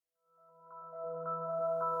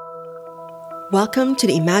Welcome to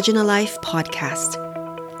the Imagine a Life podcast.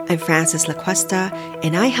 I'm Frances LaCuesta,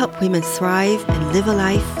 and I help women thrive and live a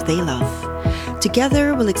life they love.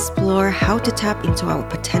 Together, we'll explore how to tap into our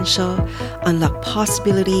potential, unlock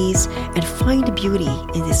possibilities, and find beauty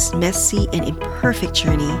in this messy and imperfect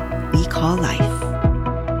journey we call life.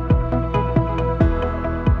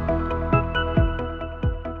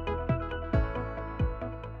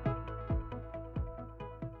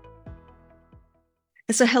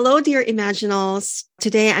 So hello, dear Imaginals.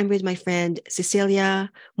 Today I'm with my friend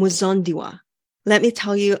Cecilia Mzvondiwa. Let me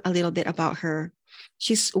tell you a little bit about her.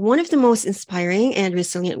 She's one of the most inspiring and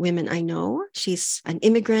resilient women I know. She's an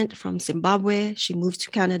immigrant from Zimbabwe. She moved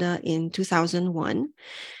to Canada in 2001.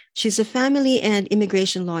 She's a family and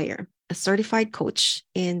immigration lawyer, a certified coach,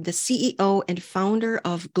 and the CEO and founder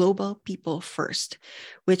of Global People First,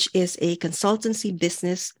 which is a consultancy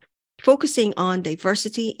business focusing on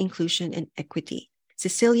diversity, inclusion, and equity.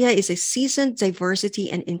 Cecilia is a seasoned diversity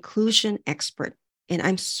and inclusion expert, and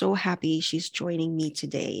I'm so happy she's joining me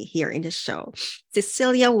today here in the show.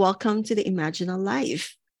 Cecilia, welcome to the Imagine a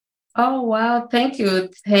Life. Oh, wow. Thank you.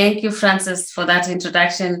 Thank you, Frances, for that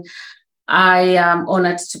introduction. I am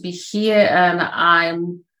honored to be here, and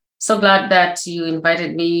I'm so glad that you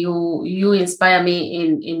invited me. You inspire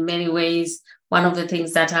me in many ways. One of the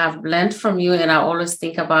things that I've learned from you, and I always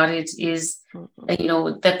think about it, is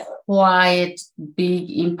the quiet, big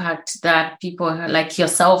impact that people like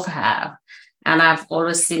yourself have. And I've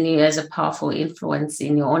always seen you as a powerful influence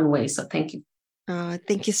in your own way. So thank you.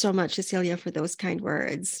 Thank you so much, Cecilia, for those kind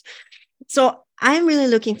words. So I'm really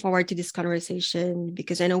looking forward to this conversation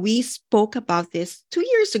because I know we spoke about this 2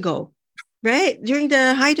 years ago, right? During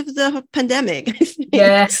the height of the pandemic.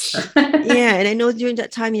 Yes. Yeah. And I know during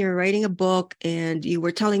that time you were writing a book and you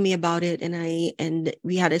were telling me about it. And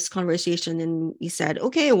we had this conversation and you said,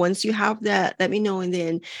 okay, once you have that, let me know. And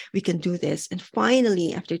then we can do this. And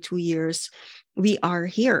finally, after 2 years, we are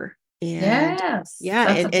here. And yes.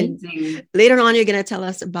 Yeah. That's and later on, you're going to tell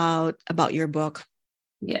us about your book.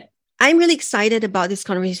 Yeah. I'm really excited about this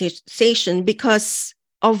conversation because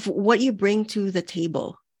of what you bring to the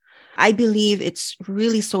table. I believe it's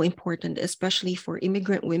really so important, especially for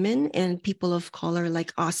immigrant women and people of color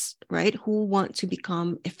like us, right? Who want to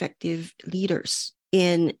become effective leaders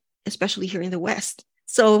especially here in the West.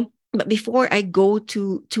 So, but before I go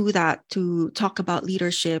to that, to talk about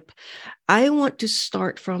leadership, I want to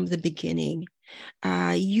start from the beginning.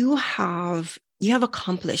 You have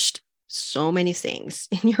accomplished so many things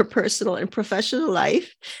in your personal and professional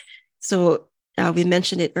life. So we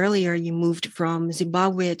mentioned it earlier, you moved from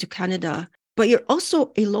Zimbabwe to Canada, but you're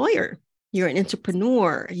also a lawyer. You're an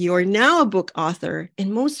entrepreneur. You're now a book author.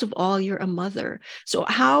 And most of all, you're a mother. So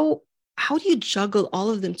how do you juggle all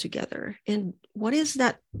of them together? And what is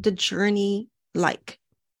the journey like?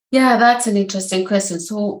 Yeah, that's an interesting question.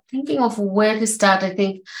 So thinking of where to start, I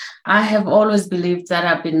think I have always believed that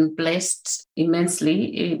I've been blessed immensely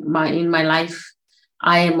in my life.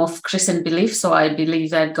 I am of Christian belief, so I believe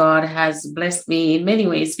that God has blessed me in many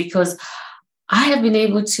ways because I have been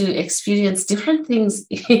able to experience different things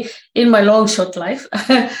in my long, short life.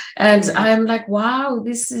 And I'm like, wow,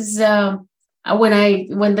 this is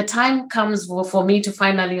when the time comes for me to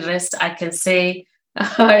finally rest, I can say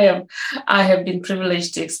I have been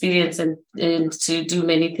privileged to experience and to do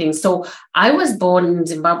many things. So I was born in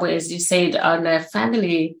Zimbabwe, as you said, on a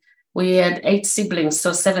family. We had 8 siblings,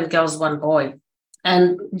 so 7 girls, 1 boy.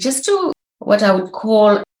 And just to what I would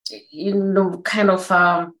call, kind of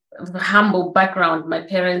humble background, my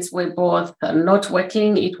parents were both not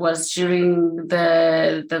working. It was during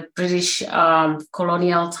the British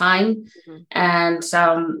colonial time. Mm-hmm. And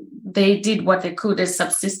they did what they could as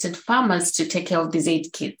subsistent farmers to take care of these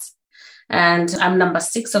 8 kids. And I'm number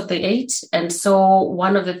 6 of the 8. And so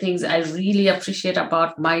one of the things I really appreciate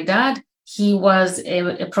about my dad, he was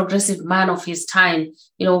a progressive man of his time.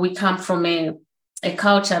 We come from a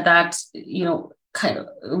culture that, kind of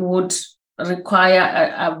would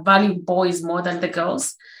require value boys more than the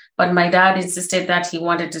girls. But my dad insisted that he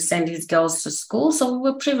wanted to send his girls to school. So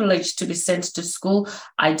we were privileged to be sent to school.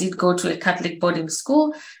 I did go to a Catholic boarding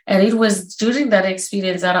school. And it was during that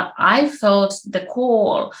experience that I felt the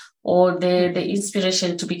call or the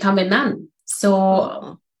inspiration to become a nun.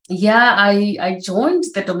 So yeah, I joined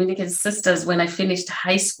the Dominican Sisters when I finished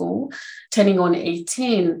high school, turning on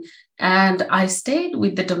 18. And I stayed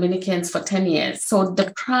with the Dominicans for 10 years. So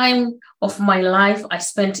the prime of my life I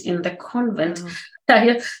spent in the convent.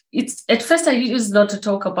 At first I used not to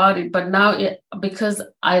talk about it, but now because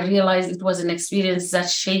I realized it was an experience that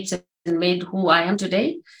shaped and made who I am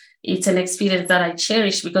today, it's an experience that I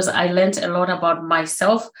cherish because I learned a lot about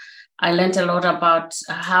myself. I learned a lot about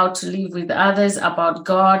how to live with others, about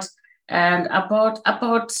God, and about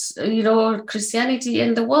Christianity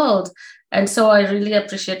in the world. And so I really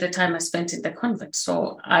appreciate the time I spent in the convent.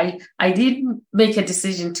 So I did make a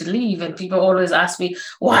decision to leave, and people always ask me,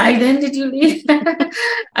 why then did you leave?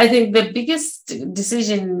 I think the biggest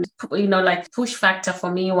decision, like push factor for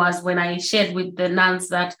me was when I shared with the nuns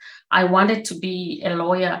that I wanted to be a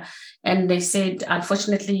lawyer. And they said,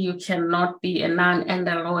 unfortunately, you cannot be a nun and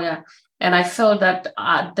a lawyer. And I felt that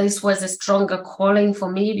this was a stronger calling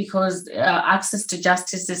for me, because access to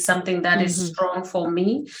justice is something that is strong for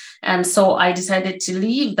me. And so I decided to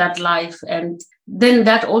leave that life. And then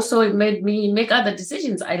that also made me make other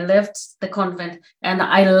decisions. I left the convent and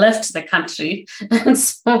I left the country. And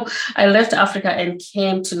so I left Africa and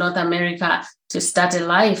came to North America to start a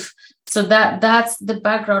life. So that's the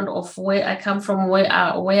background of where I come from, where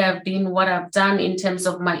I've been, what I've done in terms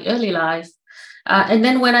of my early life. And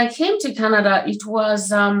then when I came to Canada, it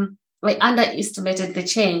was, I underestimated the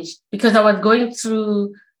change, because I was going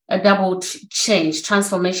through a double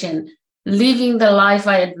transformation, living the life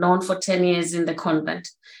I had known for 10 years in the convent,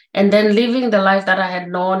 and then living the life that I had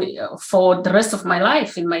known for the rest of my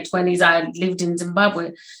life. In my 20s, I had lived in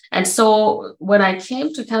Zimbabwe. And so when I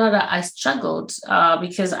came to Canada, I struggled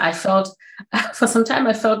because I felt, for some time,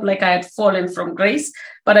 I felt like I had fallen from grace,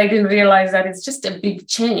 but I didn't realize that it's just a big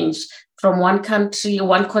change from one country,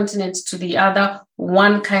 one continent to the other,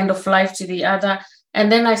 one kind of life to the other.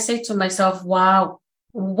 And then I say to myself, wow,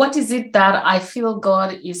 what is it that I feel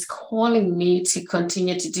God is calling me to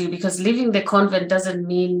continue to do? Because leaving the convent doesn't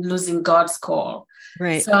mean losing God's call.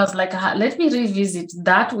 Right. So I was like, let me revisit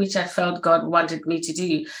that which I felt God wanted me to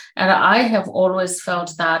do. And I have always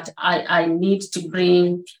felt that I need to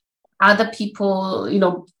bring other people,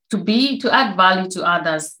 to add value to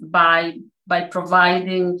others by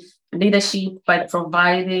providing leadership, by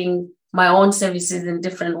providing my own services in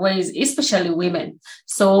different ways, especially women.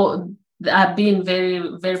 So I've been very,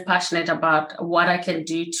 very passionate about what I can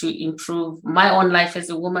do to improve my own life as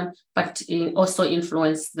a woman, but also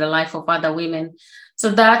influence the life of other women. So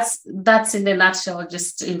that's in a nutshell,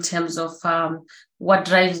 just in terms of what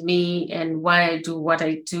drives me and why I do what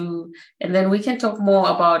I do. And then we can talk more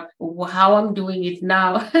about how I'm doing it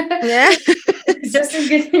now. Yeah. Just in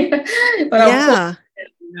case. But Yeah.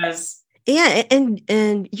 Yes. Yeah,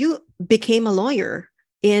 and you became a lawyer,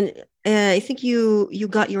 and I think you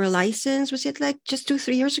got your license. Was it like just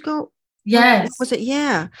 2-3 years ago? Yes. What was it?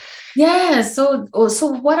 Yeah. Yeah. So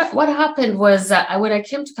what happened was that when I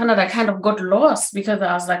came to Canada, I kind of got lost, because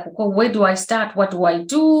I was like, well, where do I start? What do I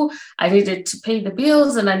do? I needed to pay the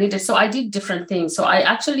bills, and so I did different things. So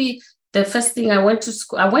the first thing, I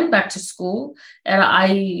went back to school, and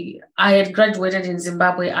I had graduated in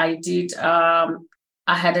Zimbabwe.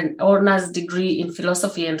 I had an honors degree in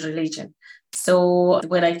philosophy and religion. So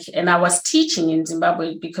I was teaching in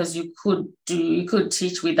Zimbabwe, because you could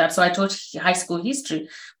teach with that. So I taught high school history.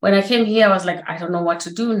 When I came here, I was like, I don't know what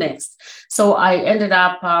to do next. So I ended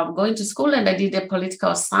up going to school, and I did a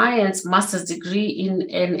political science master's degree in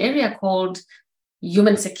an area called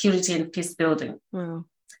human security and peace building. Wow.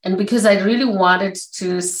 And because I really wanted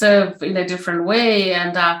to serve in a different way,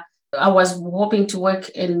 and I was hoping to work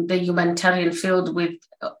in the humanitarian field with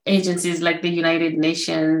agencies like the United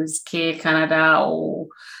Nations, Care Canada,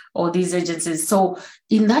 or these agencies. So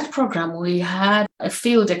in that program, we had a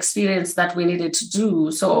field experience that we needed to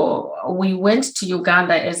do. So we went to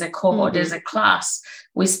Uganda as a cohort, as a class.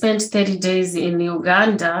 We spent 30 days in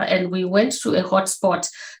Uganda, and we went to a hotspot.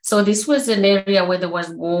 So this was an area where there was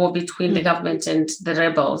war between the government and the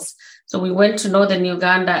rebels. So we went to northern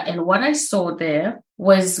Uganda, and what I saw there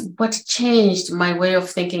was what changed my way of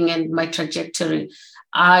thinking and my trajectory.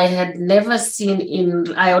 I had never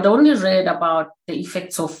I had only read about the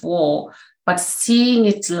effects of war, but seeing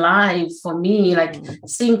it live for me, like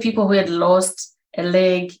seeing people who had lost a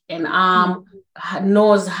leg, an arm,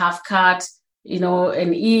 nose half cut,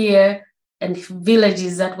 an ear, and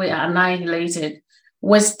villages that were annihilated,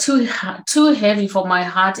 was too heavy for my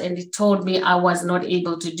heart, and it told me I was not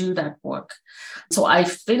able to do that work. So I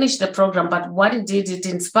finished the program, but what it did, it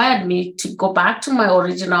inspired me to go back to my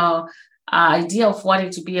original idea of wanting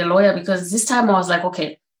to be a lawyer, because this time I was like,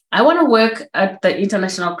 okay, I want to work at the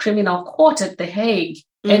International Criminal Court at The Hague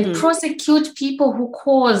and prosecute people who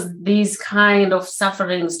cause these kind of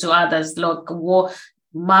sufferings to others, like war,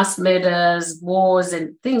 mass murders, wars,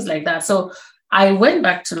 and things like that. So I went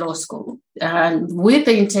back to law school, and with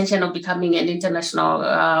the intention of becoming an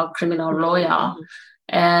international criminal lawyer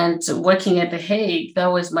and working at The Hague. That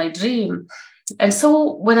was my dream. And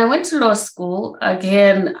so when I went to law school,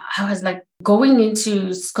 again, I was like going into,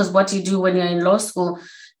 because what you do when you're in law school,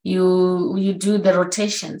 you do the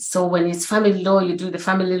rotation. So when it's family law, you do the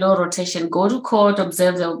family law rotation, go to court,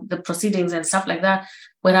 observe the proceedings and stuff like that.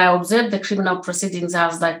 When I observed the criminal proceedings, I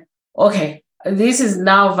was like, okay, this is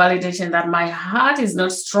now validation that my heart is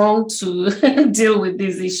not strong to deal with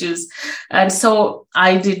these issues. And so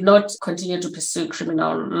I did not continue to pursue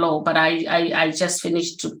criminal law, but I just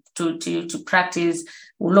finished to practice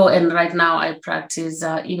law. And right now I practice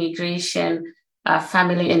immigration,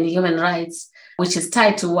 family and human rights, which is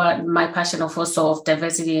tied to what my passion of also of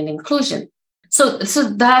diversity and inclusion. So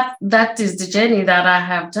that is the journey that I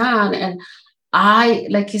have done. And I,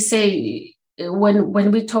 like you say,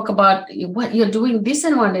 when we talk about what you're doing this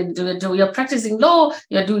and one and do you're practicing law,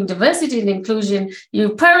 you're doing diversity and inclusion,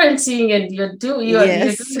 you're parenting, and you're doing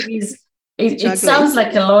these. It sounds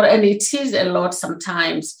like a lot, and it is a lot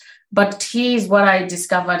sometimes. But here's what I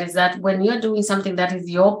discovered is that when you're doing something that is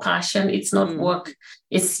your passion, it's not work,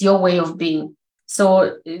 it's your way of being.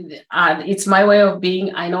 So it's my way of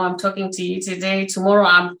being. I know I'm talking to you today. Tomorrow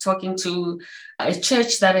I'm talking to a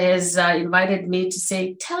church that has invited me to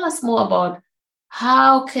say, tell us more about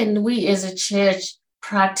how can we as a church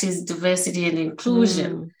practice diversity and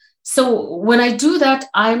inclusion. So when I do that,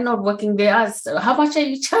 I'm not working there. Asked, how much are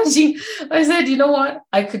you charging? I said, you know what?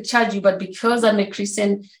 I could charge you, but because I'm a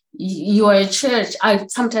Christian, you are a church, I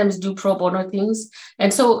sometimes do pro bono things.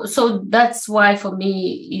 And so that's why for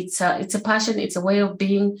me, it's a passion, it's a way of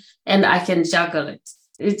being, and I can juggle it.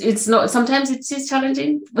 It's not, sometimes it is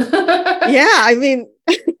challenging. Yeah, I mean,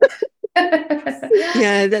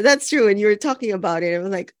 yeah, that's true. And you were talking about it. I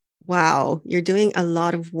was like, wow, you're doing a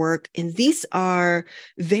lot of work. And these are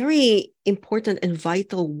very important and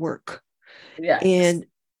vital work. Yeah. And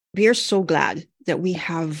we are so glad that we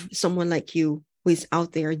have someone like you who is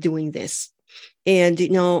out there doing this. And, you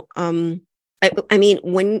know, I mean,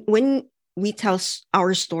 when we tell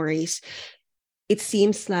our stories, it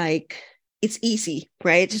seems like it's easy,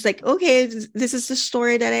 right? Just like, okay, this is the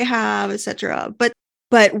story that I have, etc.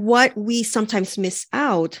 But what we sometimes miss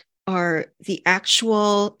out are the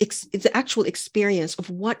actual experience of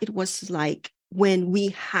what it was like when we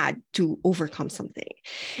had to overcome something.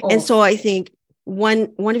 And so I think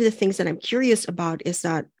one of the things that I'm curious about is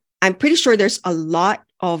that I'm pretty sure there's a lot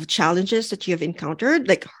of challenges that you have encountered,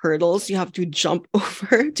 like hurdles you have to jump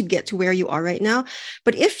over to get to where you are right now.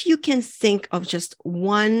 But if you can think of just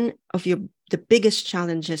one of the biggest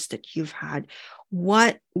challenges that you've had,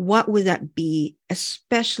 what would that be,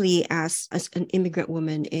 especially as an immigrant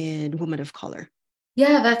woman and woman of color?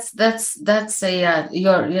 Yeah, that's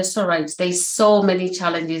you're so right. There's so many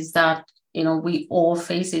challenges that we all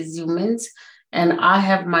face as humans. And I've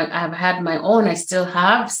had my own, I still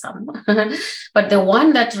have some. But the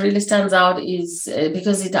one that really stands out is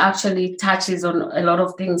because it actually touches on a lot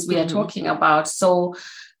of things we are talking about. So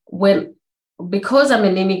because I'm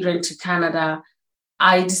an immigrant to Canada,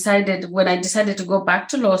 when I decided to go back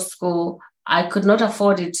to law school, I could not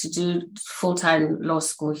afford it to do full-time law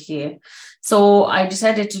school here. So I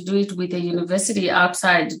decided to do it with a university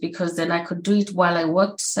outside, because then I could do it while I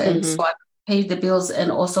worked. And so I pay the bills and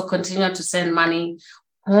also continue to send money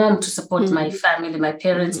home to support my family, my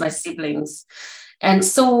parents, my siblings. And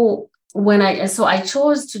so I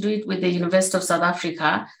chose to do it with the University of South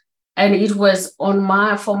Africa. And it was on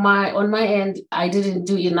my end, I didn't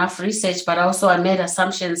do enough research, but also I made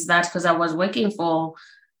assumptions that because I was working for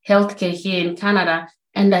healthcare here in Canada,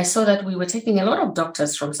 and I saw that we were taking a lot of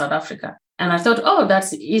doctors from South Africa. And I thought, oh,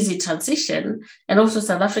 that's an easy transition. And also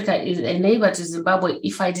South Africa is a neighbor to Zimbabwe.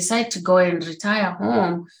 If I decide to go and retire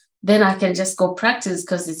home, then I can just go practice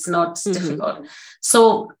because it's not difficult.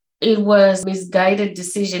 So it was a misguided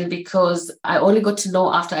decision, because I only got to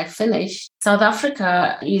know after I finished. South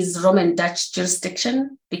Africa is Roman Dutch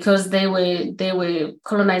jurisdiction, because they were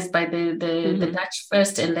colonized by the Dutch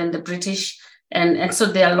first, and then the British. And so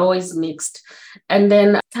their law is mixed. And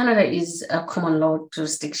then Canada is a common law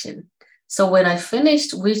jurisdiction. So when I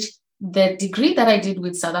finished, which the degree that I did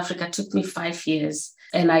with South Africa took me 5 years,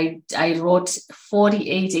 and I wrote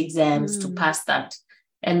 48 exams to pass that.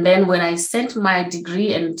 And then when I sent my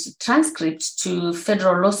degree and transcript to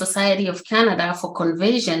Federal Law Society of Canada for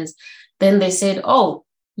conversions, then they said, oh,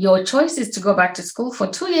 your choice is to go back to school for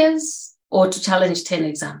 2 years or to challenge 10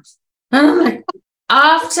 exams. And I'm like,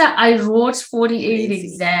 after I wrote 48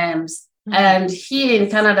 exams, and here in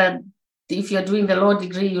Canada, if you're doing the law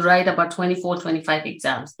degree, you write about 24, 25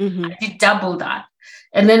 exams. I did double that.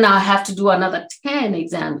 And then I have to do another 10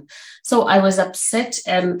 exams. So I was upset,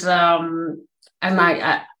 but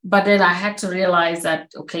then I had to realize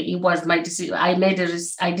that, okay, it was my decision. I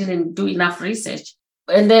didn't do enough research.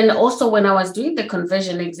 And then also when I was doing the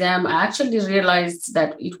conversion exam, I actually realized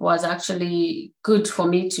that it was actually good for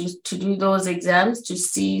me to do those exams to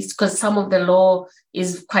see, because some of the law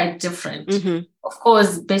is quite different. Mm-hmm. Of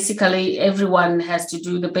course, basically everyone has to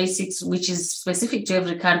do the basics, which is specific to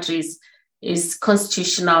every country, is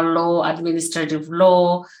constitutional law, administrative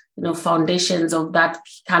law, foundations of that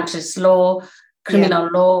country's law, criminal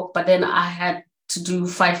law. But then I had to do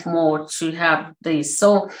 5 more to have this.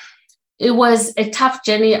 So it was a tough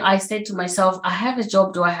journey. I said to myself, I have a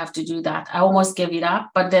job. Do I have to do that? I almost gave it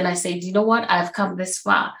up. But then I said, you know what? I've come this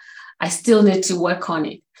far. I still need to work on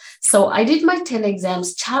it. So I did my 10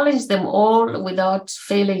 exams, challenged them all without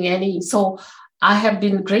failing any. So I have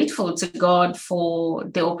been grateful to God for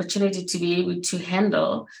the opportunity to be able to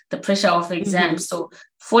handle the pressure of exams. So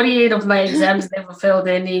 48 of my exams never failed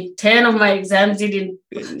any. 10 of my exams didn't,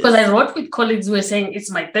 because I wrote with colleagues who were saying it's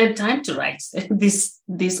my 3rd time to write this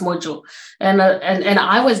module, and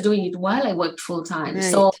I was doing it while I worked full time.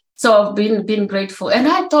 Right. So I've been grateful, and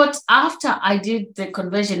I thought after I did the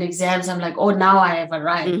conversion exams, I'm like, oh, now I have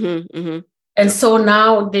arrived. And so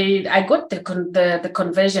now I got the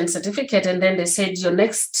conversion certificate, and then they said your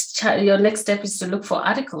next step is to look for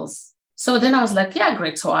articles. So then I was like, yeah,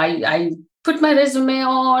 great. So I put my resume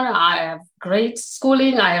on. I have great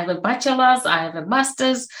schooling. I have a bachelor's. I have a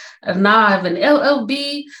master's. And now I have an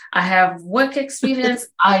LLB. I have work experience.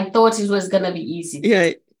 I thought it was going to be easy.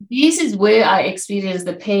 Yeah. This is where I experienced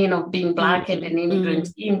the pain of being Black and an immigrant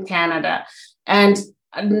in Canada. And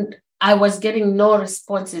I was getting no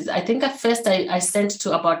responses. I think at first I sent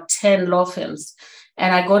to about 10 law firms,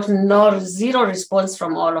 and I got zero response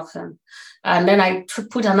from all of them. And then I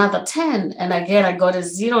put another 10, and again, I got a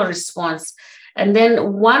 0 response. And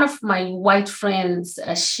then one of my white friends,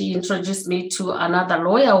 she introduced me to another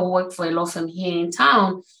lawyer who worked for a law firm here in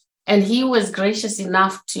town. And he was gracious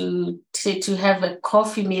enough to have a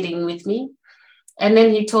coffee meeting with me. And then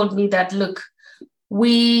he told me that, look,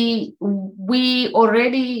 we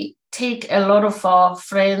already take a lot of our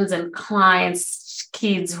friends and clients'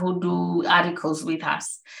 kids who do articles with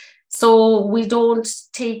us. So we don't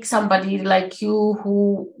take somebody like you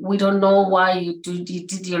who we don't know why you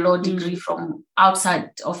did your law degree from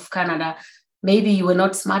outside of Canada. Maybe you were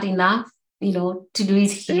not smart enough, to do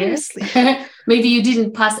it here. Maybe you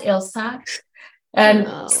didn't pass LSAT.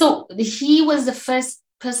 And so he was the first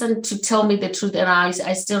person to tell me the truth. And I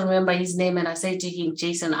still remember his name. And I said to him,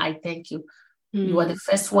 Jason, I thank you. You were the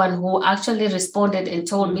first one who actually responded and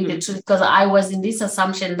told me the truth, because I was in this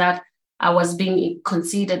assumption that I was being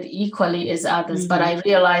considered equally as others. But I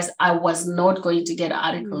realized I was not going to get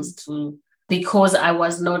articles through, because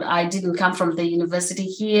I didn't come from the university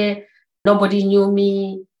here. Nobody knew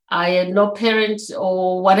me. I had no parents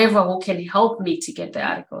or whatever who can help me to get the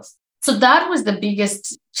articles. So that was the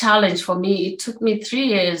biggest challenge for me. It took me 3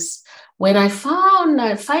 years when I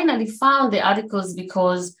finally found the articles,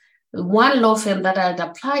 because one law firm that I had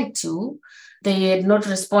applied to, they had not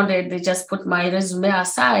responded. They just put my resume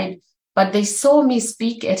aside, but they saw me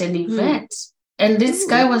speak at an event. And this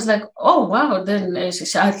guy was like, oh, wow. Then I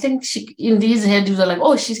think in his head, he was like,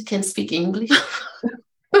 oh, she can speak English.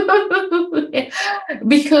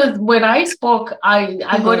 Because when I spoke, I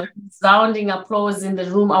got resounding applause in the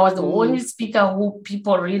room. I was the only speaker who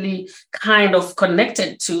people really kind of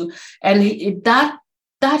connected to. And that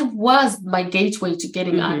was my gateway to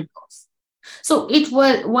getting articles. So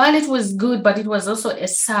while it was good, but it was also a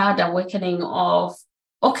sad awakening of,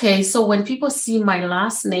 okay, so when people see my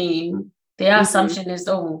last name, their assumption is,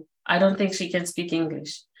 oh, I don't think she can speak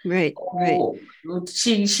English. Right.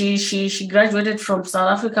 She graduated from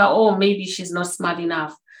South Africa. Oh, maybe she's not smart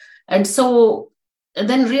enough. And so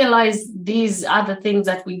then realize these are the things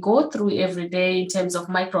that we go through every day in terms of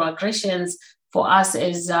microaggressions for us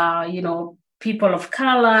as, people of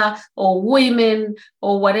color or women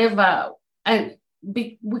or whatever. And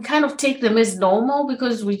we kind of take them as normal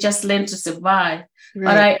because we just learn to survive. Right.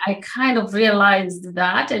 But I kind of realized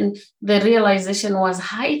that, and the realization was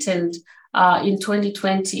heightened in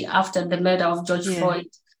 2020 after the murder of George Floyd,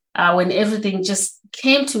 when everything just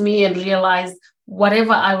came to me and realized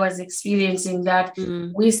whatever I was experiencing, that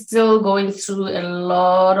we're still going through a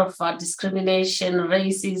lot of discrimination,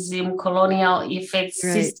 racism, colonial effects,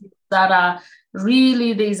 systems that are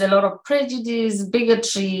really, there's a lot of prejudice,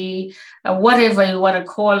 bigotry, whatever you want to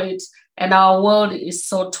call it. And our world is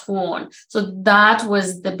so torn. So that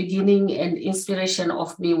was the beginning and inspiration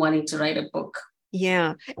of me wanting to write a book.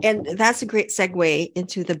 Yeah. And that's a great segue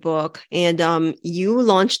into the book. And you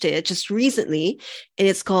launched it just recently, and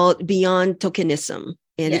it's called Beyond Tokenism.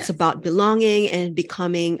 And it's about belonging and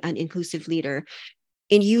becoming an inclusive leader.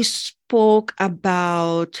 And you spoke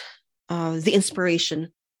about the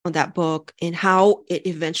inspiration on that book and how it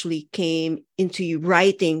eventually came into you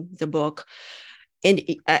writing the book. And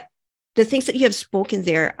the things that you have spoken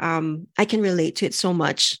there, I can relate to it so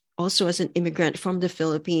much. Also, as an immigrant from the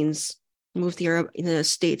Philippines, moved here in the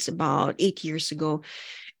States about 8 years ago.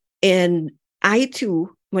 And I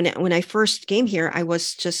too, when I first came here, I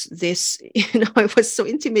was just this, I was so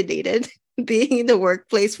intimidated being in the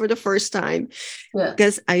workplace for the first time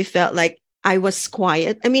because I felt like I was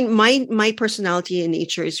quiet. I mean, my personality and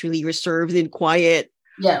nature is really reserved and quiet.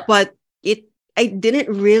 Yeah. But I didn't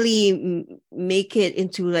really make it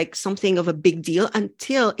into like something of a big deal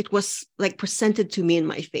until it was like presented to me in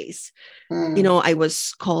my face. I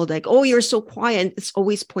was called like, "Oh, you're so quiet." It's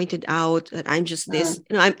always pointed out that I'm just this,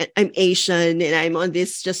 I'm Asian and I'm on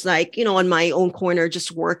this, just like, on my own corner,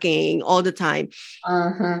 just working all the time.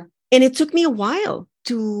 And it took me a while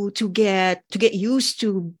to get used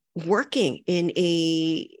to working in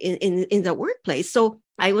the workplace. So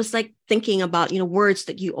I was like thinking about, words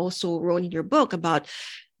that you also wrote in your book about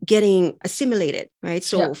getting assimilated, right?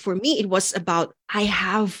 So for me, it was about, I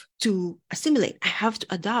have to assimilate. I have to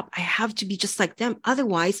adopt. I have to be just like them.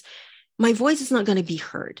 Otherwise, my voice is not going to be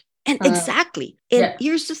heard. And exactly. And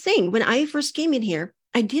here's the thing. When I first came in here,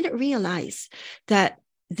 I didn't realize that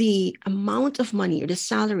the amount of money or the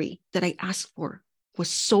salary that I asked for was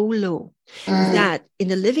so low that in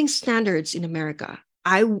the living standards in America,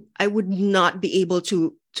 I would not be able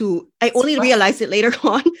to I only realized it later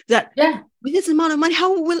on that with this amount of money,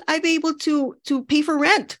 how will I be able to pay for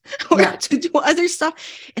rent or to do other stuff?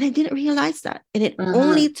 And I didn't realize that. And it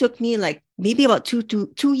only took me like maybe about 2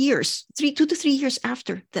 to 3 years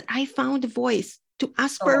after that I found a voice to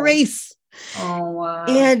ask for a raise. Oh, wow.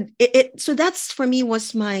 And so that's for me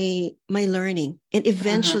was my learning. And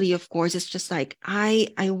eventually, of course, it's just like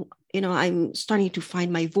I'm starting to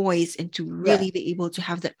find my voice and to really be able to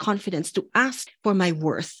have that confidence to ask for my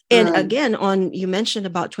worth. And again, you mentioned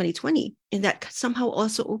about 2020, and that somehow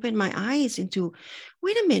also opened my eyes into,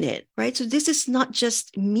 wait a minute, right? So this is not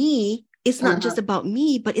just me. It's not just about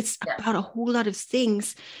me, but it's about a whole lot of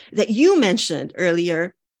things that you mentioned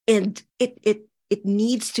earlier. And it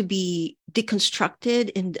needs to be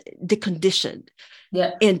deconstructed and deconditioned.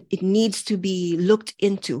 Yeah. And it needs to be looked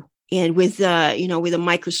into and with a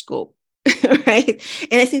microscope. Right.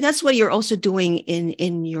 And I think that's what you're also doing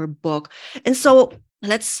in your book. And so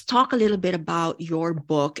let's talk a little bit about your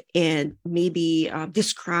book and maybe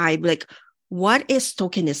describe like, what is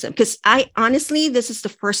tokenism? Because this is the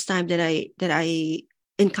first time that I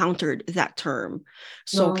encountered that term.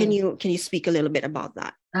 So can you speak a little bit about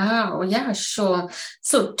that? Oh, yeah, sure.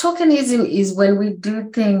 So tokenism is when we do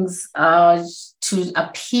things to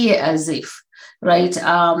appear as if, right?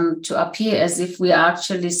 To appear as if we are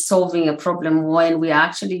actually solving a problem when we are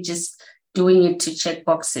actually just doing it to check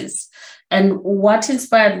boxes. And what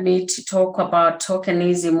inspired me to talk about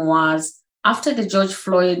tokenism was after the George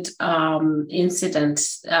Floyd incident,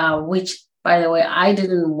 which, by the way, I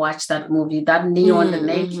didn't watch that movie. That knee on the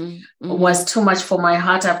neck was too much for my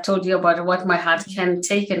heart. I've told you about what my heart can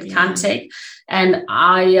take and can't take. And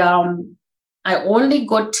I only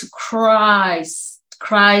got to cry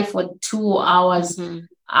for 2 hours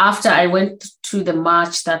after I went to the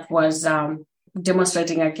march that was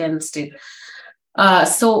demonstrating against it.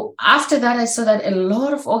 So after that, I saw that a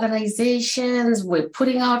lot of organizations were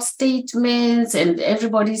putting out statements and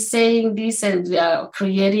everybody's saying this and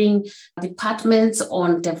creating departments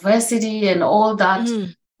on diversity and all that,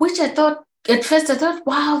 which I thought,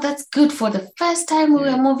 wow, that's good. For the first time, we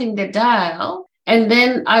were moving the dial. And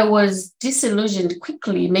then I was disillusioned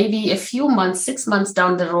quickly, maybe a few months, 6 months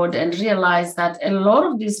down the road, and realized that a lot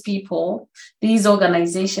of these people, these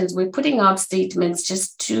organizations, were putting out statements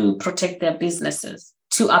just to protect their businesses,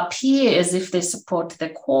 to appear as if they support the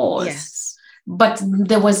cause. Yes. But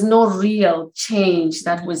there was no real change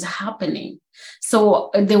that was happening. So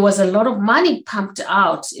there was a lot of money pumped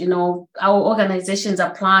out, our organizations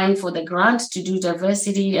applying for the grant to do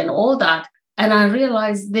diversity and all that. And I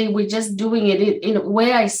realized they were just doing it in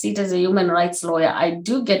where I sit as a human rights lawyer. I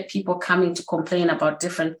do get people coming to complain about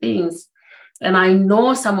different things. And I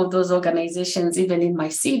know some of those organizations, even in my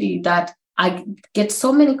city, that I get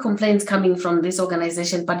so many complaints coming from this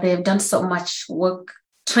organization, but they have done so much work,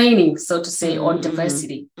 training, so to say, on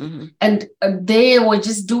diversity. And they were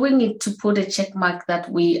just doing it to put a check mark that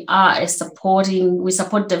we support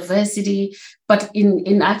diversity. But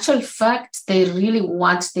in actual fact, they really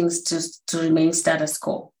want things to remain status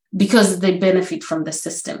quo because they benefit from the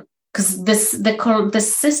system. Because the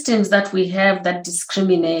systems that we have that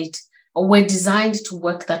discriminate were designed to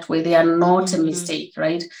work that way. They are not a mistake,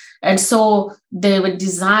 right? And so they were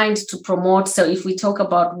designed to promote. So if we talk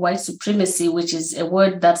about white supremacy, which is a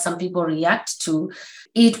word that some people react to,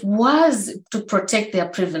 it was to protect their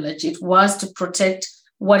privilege. It was to protect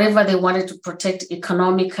whatever they wanted to protect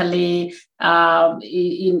economically,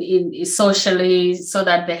 in socially, so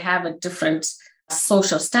that they have a different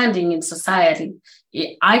social standing in society.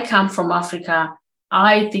 I come from Africa.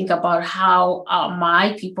 I think about how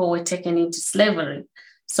my people were taken into slavery.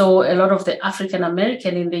 So a lot of the African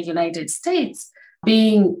American in the United States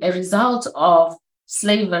being a result of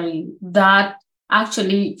slavery that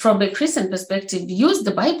actually, from a Christian perspective, used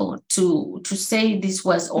the Bible to say this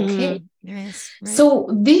was okay. Yes, right. So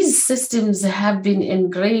these systems have been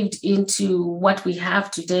engraved into what we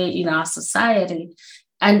have today in our society.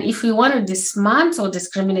 And if we want to dismantle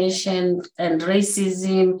discrimination and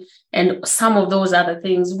racism and some of those other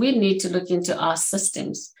things, we need to look into our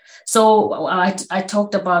systems. So I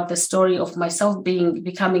talked about the story of myself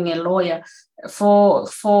becoming a lawyer. For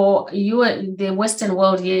you, the Western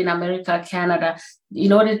world here in America, Canada,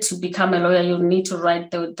 in order to become a lawyer, you need to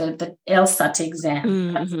write the LSAT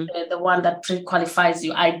exam. That's the one that pre-qualifies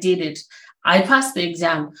you. I did it. I passed the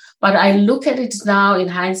exam, but I look at it now in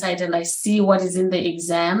hindsight and I see what is in the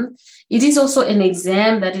exam. It is also an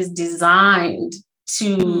exam that is designed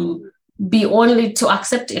to be only to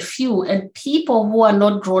accept a few, and people who are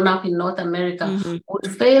not grown up in North America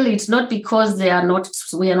would fail it, not because we are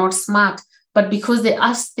not smart, but because they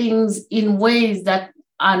ask things in ways that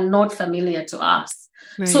are not familiar to us.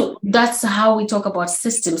 Right. So that's how we talk about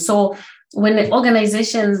systems. So when the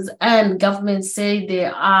organizations and governments say they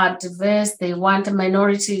are diverse, they want a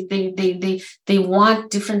minority, they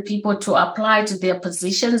want different people to apply to their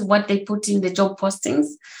positions, what they put in the job postings.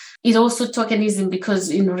 It's also tokenism, because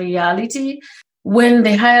in reality, when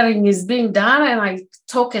the hiring is being done, and I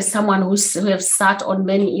talk as someone who have sat on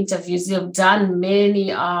many interviews, you have done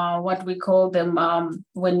many, what we call them,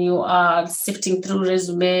 when you are sifting through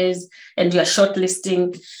resumes and you're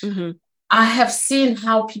shortlisting. I have seen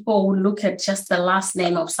how people will look at just the last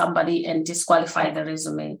name of somebody and disqualify the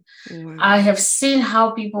resume. I have seen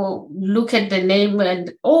how people look at the name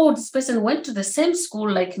and, oh, this person went to the same school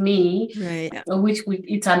like me, right? Which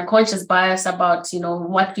it's unconscious bias about,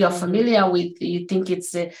 what you're familiar with. You think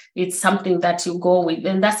it's something that you go with,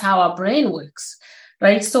 and that's how our brain works.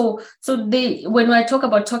 Right. So when I talk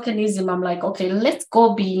about tokenism, I'm like, okay, let's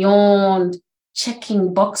go beyond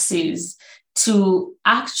checking boxes to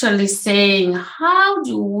actually saying, how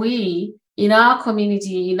do we, in our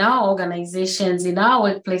community, in our organizations, in our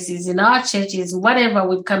workplaces, in our churches, wherever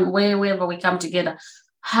we come together,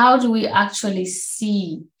 how do we actually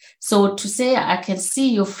see? So to say, I can see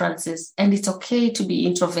you, Francis, and it's okay to be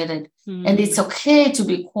introverted, and it's okay to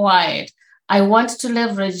be quiet. I want to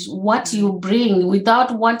leverage what you bring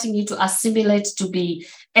without wanting you to assimilate to be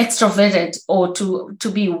extroverted or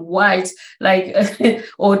to be white,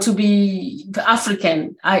 or to be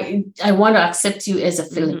African. I want to accept you as a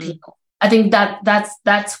Filipino. I think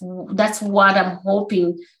that's what I'm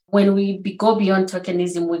hoping. When we go beyond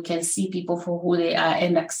tokenism, we can see people for who they are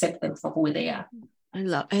and accept them for who they are.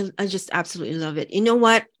 I just absolutely love it. You know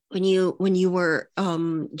what? When you were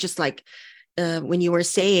just like when you were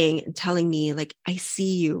telling me, like, I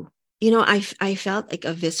see you, I felt like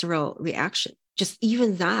a visceral reaction. Just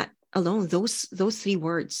even that alone, those three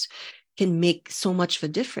words can make so much of a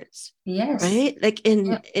difference. Yes. Right. Like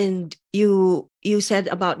and you said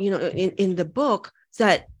about, in the book,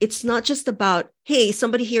 that it's not just about, hey,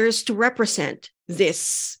 somebody here is to represent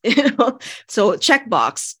this, so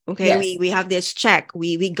checkbox. Okay. Yes. We have this check.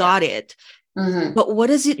 We got it. But what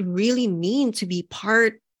does it really mean to be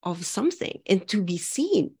part of something and to be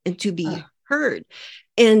seen and to be heard?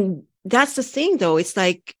 And that's the thing, though. It's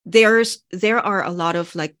like there are a lot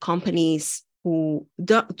of like companies who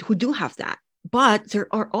do have that, but there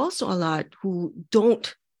are also a lot who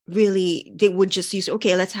don't really. They would just use,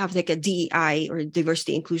 okay, let's have like a DEI or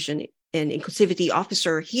diversity, inclusion, and inclusivity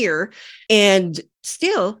officer here, and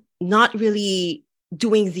still not really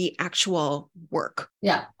doing the actual work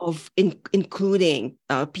of including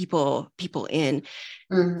people in.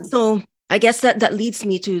 So I guess that leads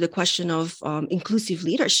me to the question of inclusive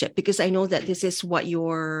leadership, because I know that this is what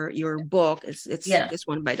your book is. It's this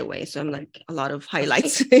one, by the way. So I'm like a lot of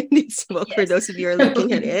highlights in this book for those of you who are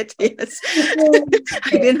looking at it. Yes,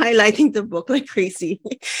 I've been highlighting the book like crazy.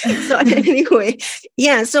 So anyway,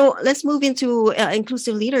 so let's move into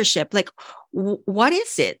inclusive leadership. Like, what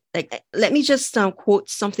is it? Like, let me just quote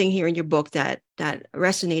something here in your book that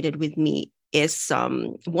resonated with me. Is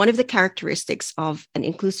one of the characteristics of an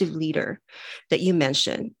inclusive leader that you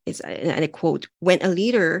mentioned is, and I quote, when a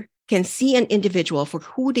leader can see an individual for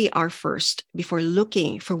who they are first before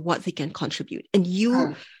looking for what they can contribute. And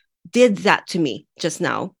you did that to me just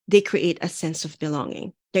now. They create a sense of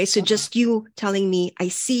belonging. Okay, so just you telling me, I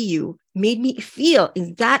see you, made me feel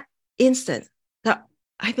in that instant that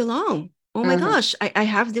I belong. Oh my gosh, I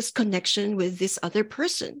have this connection with this other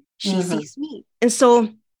person. She sees me. And so,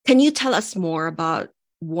 can you tell us more about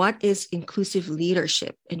what is inclusive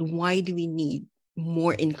leadership and why do we need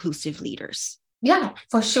more inclusive leaders? Yeah,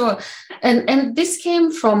 for sure. And this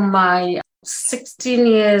came from my 16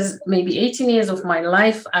 years, maybe 18 years of my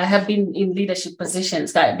life. I have been in leadership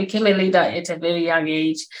positions. I became a leader at a very young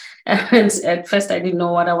age. And at first I didn't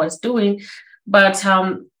know what I was doing. But,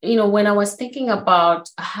 when I was thinking about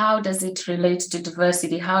how does it relate to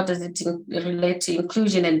diversity, how does it relate to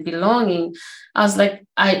inclusion and belonging, I was like,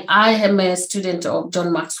 I am a student of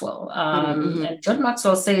John Maxwell. And John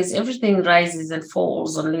Maxwell says everything rises and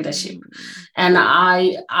falls on leadership. And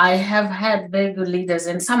I have had very good leaders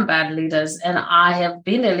and some bad leaders. And I have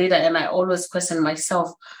been a leader and I always question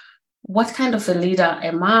myself, what kind of a leader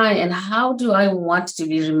am I and how do I want to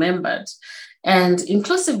be remembered? And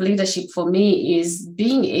inclusive leadership for me is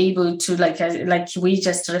being able to, like we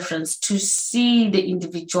just referenced, to see the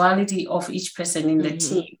individuality of each person in the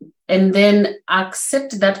team and then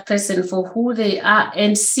accept that person for who they are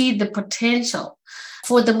and see the potential.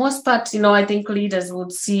 For the most part, I think leaders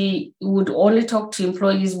would only talk to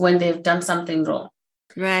employees when they've done something wrong.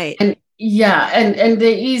 Right. And and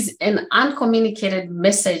there is an uncommunicated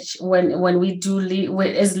message when we do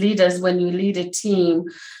as leaders, when you lead a team,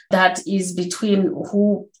 that is between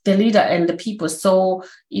who the leader and the people. So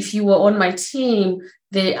if you were on my team,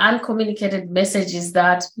 the uncommunicated message is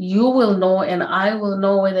that you will know and I will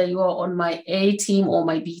know whether you are on my A team or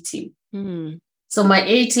my B team. So my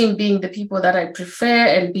A team being the people that I prefer,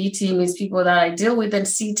 and B team is people that I deal with, and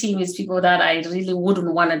C team is people that I really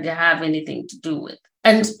wouldn't want to have anything to do with.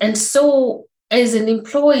 And so as an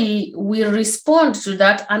employee, we respond to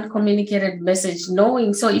that uncommunicated message,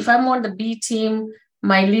 knowing, so if I'm on the B team,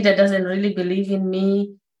 my leader doesn't really believe in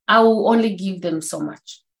me, I will only give them so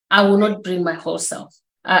much. I will not bring my whole self.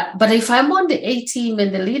 But if I'm on the A team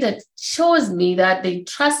and the leader shows me that they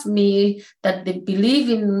trust me, that they believe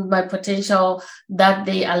in my potential, that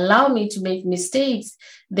they allow me to make mistakes,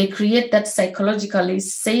 they create that psychologically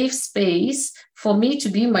safe space for me to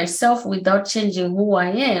be myself without changing who I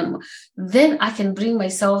am, then I can bring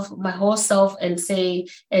myself, my whole self, and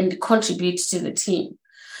contribute to the team.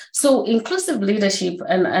 So inclusive leadership,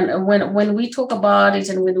 and when we talk about it,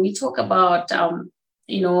 and when we talk about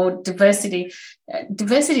diversity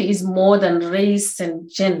is more than race and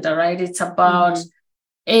gender, right? It's about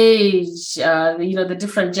age, the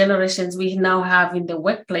different generations we now have in the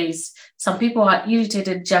workplace. Some people are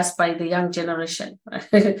irritated just by the young generation.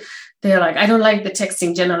 They're like, I don't like the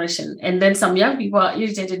texting generation. And then some young people are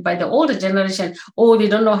irritated by the older generation. Oh, they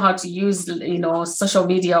don't know how to use, social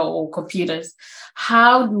media or computers.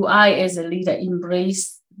 How do I, as a leader,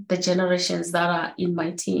 embrace the generations that are in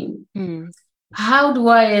my team? How do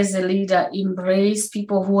I, as a leader, embrace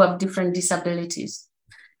people who have different disabilities?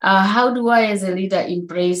 How do I, as a leader,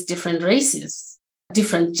 embrace different races,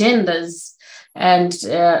 different genders, and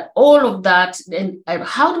all of that? And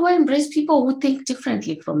how do I embrace people who think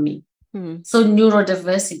differently from me? So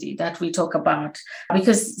neurodiversity that we talk about,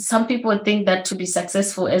 because some people think that to be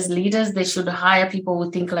successful as leaders, they should hire people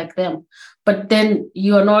who think like them. But then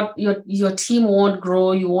your team won't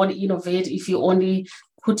grow, you won't innovate if you only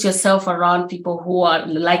put yourself around people who are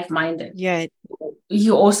like-minded. Yeah.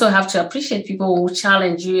 You also have to appreciate people who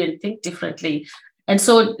challenge you and think differently. And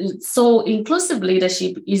so inclusive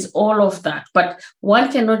leadership is all of that. But one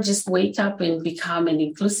cannot just wake up and become an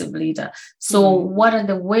inclusive leader. So what are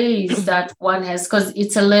the ways that one has, because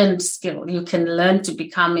it's a learned skill. You can learn to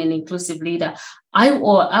become an inclusive leader. I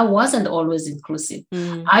wasn't always inclusive.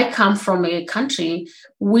 I come from a country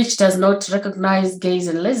which does not recognize gays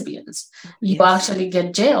and lesbians. You actually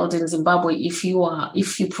get jailed in Zimbabwe if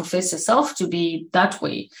you profess yourself to be that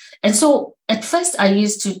way. And so at first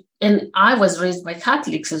and I was raised by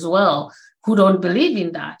Catholics as well, who don't believe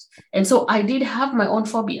in that. And so I did have my own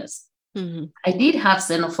phobias. I did have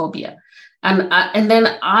xenophobia. And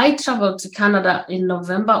then I traveled to Canada in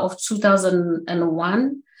November of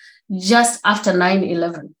 2001, just after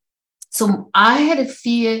 9/11. So I had a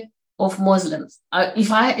fear of Muslims.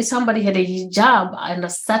 If somebody had a hijab and I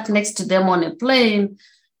sat next to them on a plane,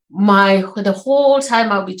 the whole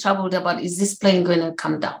time I'll be troubled about, is this plane going to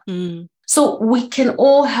come down? So we can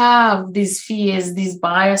all have these fears, these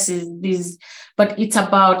biases, but it's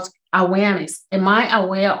about awareness. Am I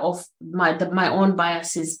aware of my own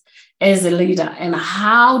biases? as a leader, and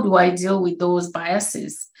how do I deal with those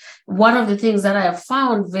biases? One of the things that I have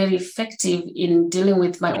found very effective in dealing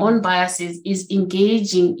with my own biases is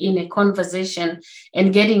engaging in a conversation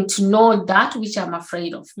and getting to know that which I'm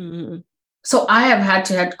afraid of. Mm-hmm. So I have had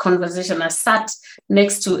to have conversation. I sat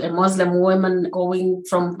next to a Muslim woman going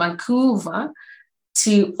from Vancouver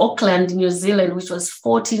to Auckland, New Zealand, which was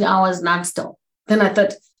 14 hours nonstop. Then I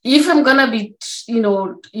thought, if I'm going to be,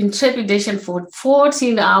 in trepidation for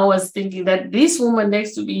 14 hours, thinking that this woman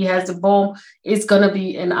next to me has a bomb, it's going to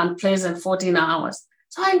be an unpleasant 14 hours.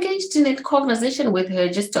 So I engaged in a conversation with her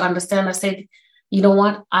just to understand. I said, you know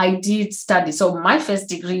what? I did study. So my first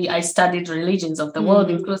degree, I studied religions of the world,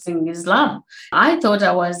 including Islam. I thought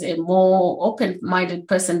I was a more open-minded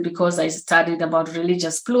person because I studied about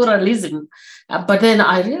religious pluralism. But then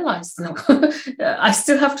I realized, no, I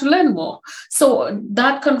still have to learn more. So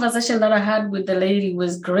that conversation that I had with the lady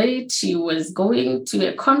was great. She was going to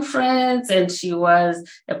a conference and she was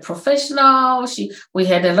a professional. We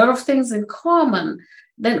had a lot of things in common.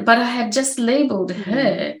 But I had just labeled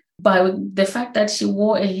her by the fact that she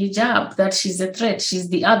wore a hijab, that she's a threat, she's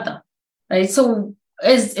the other, right? So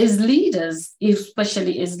as leaders,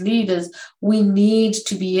 especially as leaders, we need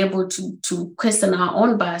to be able to question our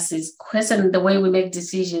own biases, question the way we make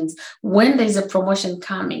decisions. When there's a promotion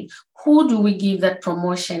coming, who do we give that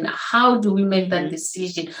promotion? How do we make that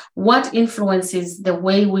decision? What influences the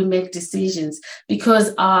way we make decisions?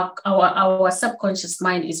 Because our subconscious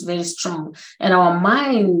mind is very strong, and our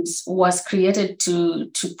mind was created to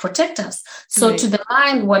protect us. So to the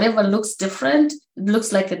mind, whatever looks different,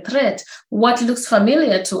 looks like a threat. What looks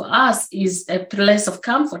familiar to us is a place of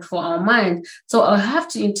comfort for our mind. So I have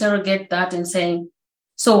to interrogate that and saying,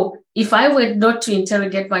 so if I were not to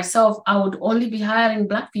interrogate myself, I would only be hiring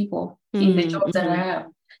Black people in the jobs that I have.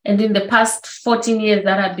 And in the past 14 years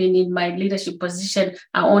that I've been in my leadership position,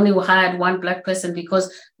 I only hired one Black person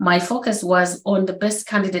because my focus was on the best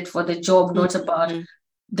candidate for the job, not about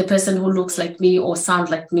the person who looks like me or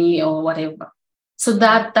sounds like me or whatever. So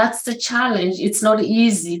that's the challenge. It's not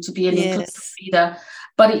easy to be an inclusive leader.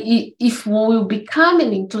 But if we become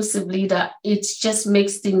an inclusive leader, it just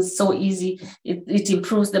makes things so easy. It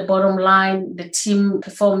improves the bottom line. The team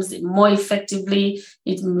performs more effectively.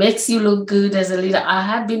 It makes you look good as a leader. I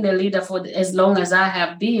have been a leader for as long as I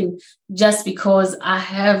have been, just because I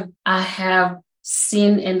have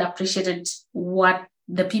seen and appreciated what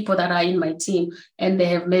the people that are in my team, and they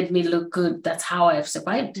have made me look good. That's how I have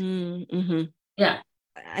survived. Yeah.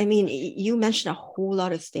 I mean, you mentioned a whole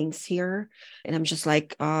lot of things here, and I'm just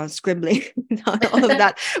like scribbling all of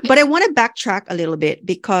that. But I want to backtrack a little bit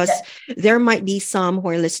because there might be some who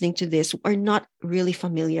are listening to this who are not really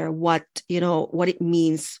familiar what it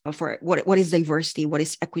means for what is diversity, what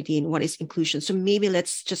is equity, and what is inclusion. So maybe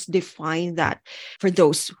let's just define that for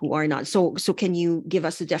those who are not. So can you give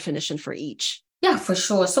us a definition for each? Yeah, for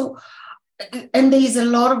sure. So, and there's a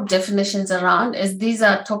lot of definitions around, as these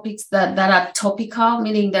are topics that are topical,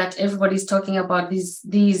 meaning that everybody's talking about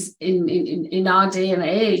these in our day and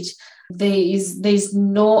age. There's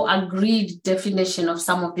no agreed definition of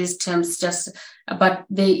some of these terms, but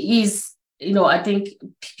there is, I think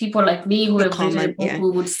people like me who have written a book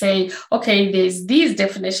who would say, okay, there's these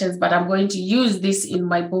definitions, but I'm going to use this in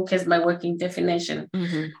my book as my working definition.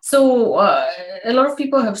 So a lot of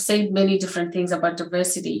people have said many different things about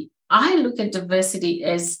diversity. I look at diversity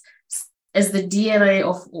as the DNA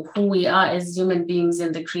of who we are as human beings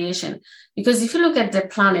in the creation. Because if you look at the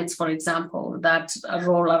planets, for example, that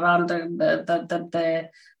roll around the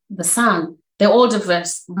sun, they're all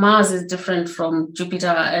diverse. Mars is different from Jupiter,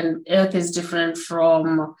 and Earth is different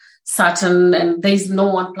from Saturn, and there's no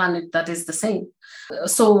one planet that is the same.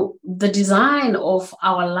 So the design of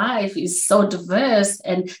our life is so diverse,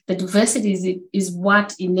 and the diversity is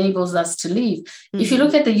what enables us to live. If you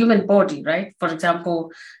look at the human body, right, for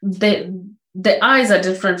example, the eyes are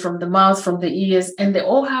different from the mouth, from the ears, and they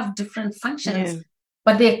all have different functions,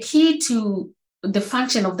 but they're key to the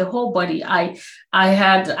function of the whole body. I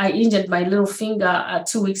injured my little finger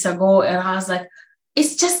 2 weeks ago, and I was like,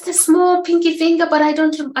 it's just a small pinky finger, but I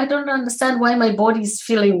don't understand why my body is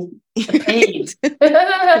feeling pain.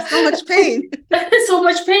 So much pain. So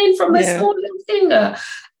much pain from my small little finger.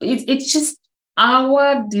 It's just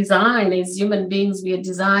our design as human beings. We are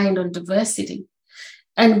designed on diversity.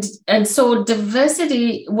 And so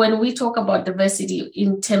diversity, when we talk about diversity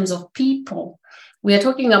in terms of people, we are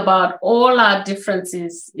talking about all our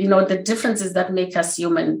differences, the differences that make us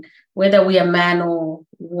human, whether we are man or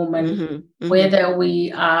woman, whether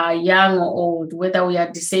we are young or old, whether we are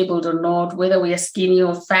disabled or not, whether we are skinny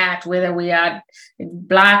or fat, whether we are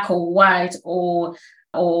black or white or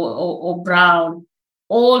brown.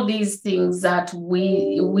 all these things that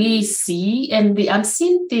we see, and the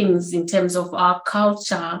unseen things in terms of our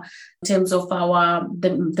culture, in terms of our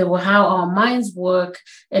how our minds work,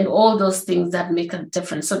 and all those things that make a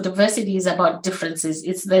difference. So diversity is about differences.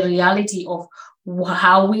 It's the reality of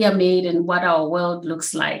how we are made and what our world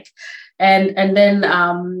looks like. And then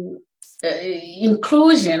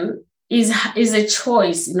inclusion is a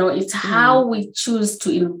choice. It's how we choose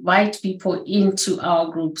to invite people into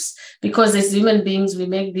our groups, because as human beings we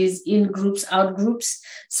make these in groups, out groups.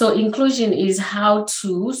 So inclusion is how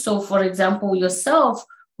to, so for example, yourself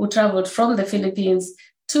who traveled from the Philippines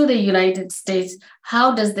to the United States,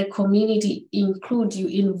 how does the community include you,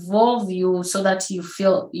 involve you, so that you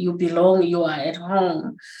feel you belong, you are at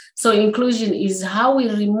home? So inclusion is how we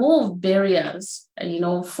remove barriers,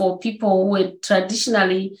 for people who were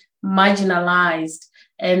traditionally marginalized,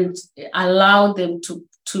 and allow them to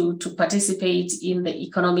participate in the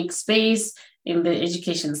economic space, in the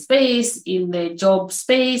education space, in the job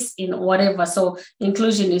space, in whatever. So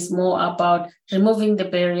inclusion is more about removing the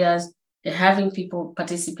barriers, having people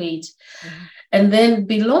participate. Mm-hmm. And then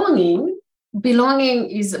belonging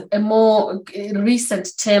is a more recent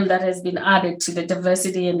term that has been added to the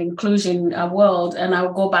diversity and inclusion world, and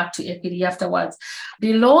I'll go back to equity afterwards.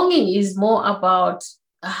 Belonging is more about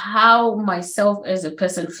how myself as a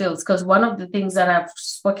person feels, because one of the things that I've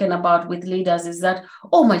spoken about with leaders is that,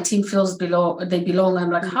 my team feels they belong.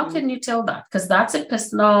 I'm like, how can you tell that? Because that's a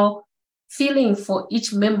personal feeling for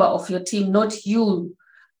each member of your team, not you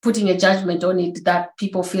putting a judgment on it, that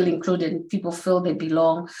people feel included, people feel they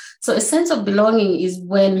belong. So a sense of belonging is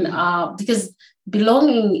when, because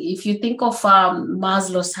belonging, if you think of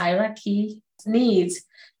Maslow's hierarchy needs,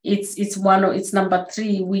 it's number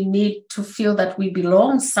 3. We need to feel that we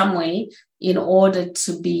belong somewhere in order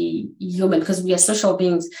to be human, because we are social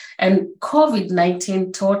beings. And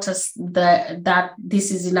COVID-19 taught us that this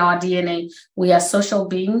is in our DNA. We are social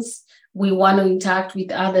beings. We want to interact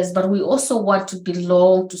with others, but we also want to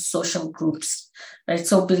belong to social groups, right?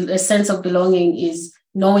 So a sense of belonging is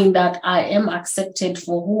knowing that I am accepted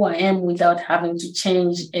for who I am without having to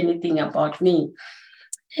change anything about me.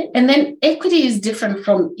 And then equity is different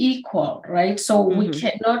from equal, right? So we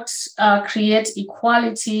cannot create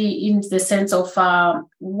equality in the sense of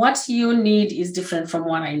what you need is different from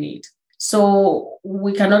what I need. So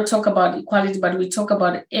we cannot talk about equality, but we talk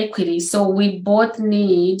about equity. So we both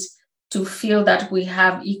need to feel that we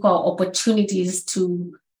have equal opportunities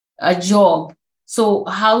to a job. So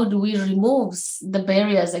how do we remove the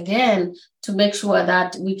barriers again to make sure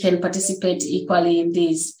that we can participate equally in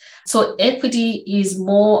this? So equity is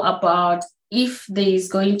more about if there is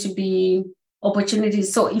going to be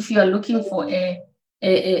opportunities. So if you are looking for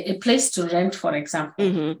a place to rent, for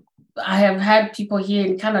example, I have had people here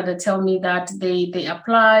in Canada tell me that they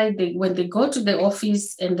apply, when they go to the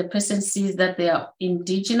office and the person sees that they are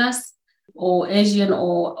Indigenous or Asian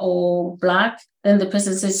or Black, then the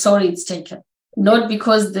person says, sorry, it's taken. Not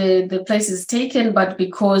because the place is taken, but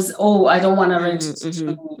because, I don't want to rent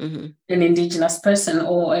to an Indigenous person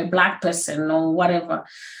or a Black person or whatever.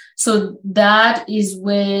 So that is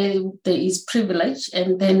where there is privilege,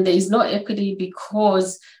 and then there is no equity,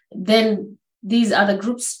 because then these other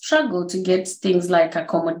groups struggle to get things like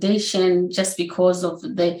accommodation just because of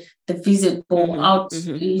the visible out,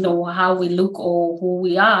 how we look or who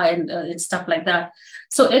we are, and stuff like that.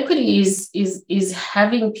 So equity is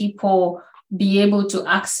having people be able to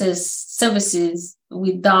access services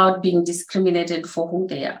without being discriminated for who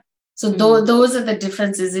they are. So those are the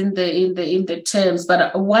differences in the terms.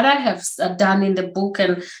 But what I have done in the book,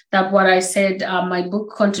 and that what I said, my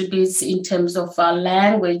book contributes in terms of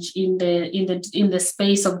language in the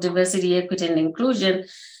space of diversity, equity, and inclusion,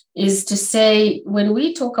 is to say when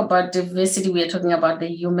we talk about diversity, we are talking about the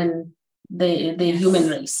human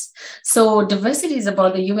race. So diversity is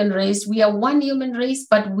about the human race. We are one human race,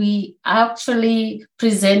 but we actually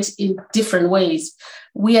present in different ways.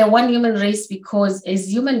 We are one human race because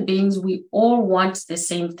as human beings, we all want the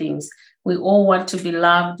same things. We all want to be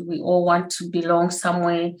loved. We all want to belong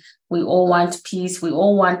somewhere. We all want peace. We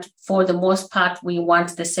all want, for the most part, we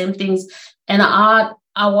want the same things. And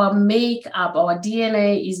our makeup, our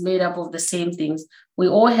DNA is made up of the same things. We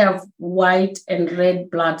all have white and red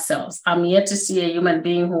blood cells. I'm yet to see a human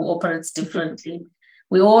being who operates differently.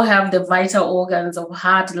 We all have the vital organs of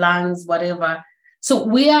heart, lungs, whatever. So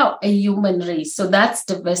we are a human race. So that's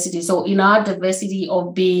diversity. So in our diversity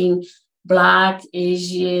of being Black,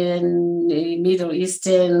 Asian, Middle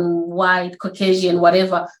Eastern, white, Caucasian,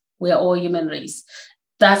 whatever, we are all human race.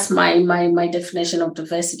 That's my definition of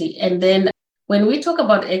diversity. And then when we talk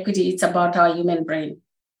about equity, it's about our human brain.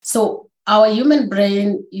 So our human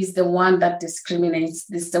brain is the one that discriminates.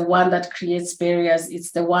 It's the one that creates barriers.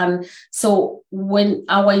 It's the one. So when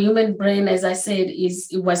our human brain, as I said,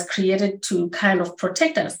 it was created to kind of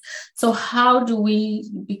protect us. So how do we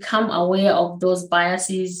become aware of those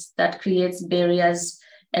biases that creates barriers,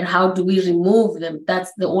 and how do we remove them?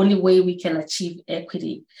 That's the only way we can achieve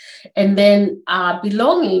equity. And then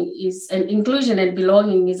belonging is, and inclusion and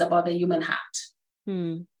belonging is about the human heart.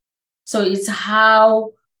 So it's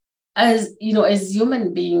how, as you know, as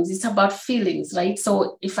human beings, it's about feelings, right?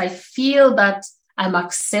 So if I feel that I'm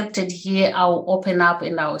accepted here, I'll open up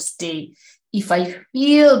and I'll stay. If I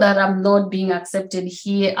feel that I'm not being accepted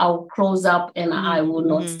here, I'll close up and I will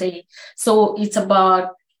not stay. So it's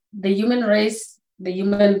about the human race, the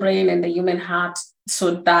human brain, and the human heart.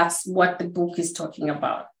 So that's what the book is talking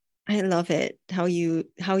about. I love it. How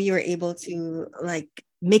you're able to like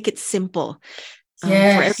make it simple for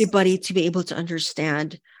everybody to be able to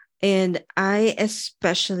understand. And I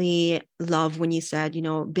especially love when you said, you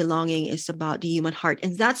know, belonging is about the human heart.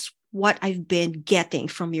 And that's what I've been getting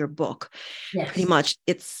from your book. Pretty much.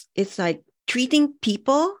 It's like treating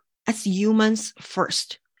people as humans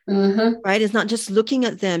first. Right? It's not just looking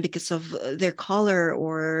at them because of their color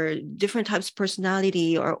or different types of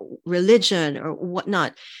personality or religion or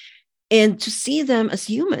whatnot. And to see them as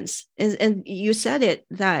humans. And you said it,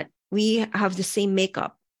 that we have the same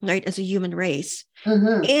makeup, right, as a human race.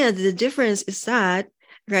 And the difference is that,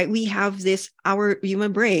 right, we have our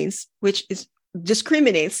human brains, which is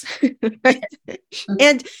discriminates, right?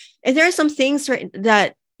 And there are some things, right,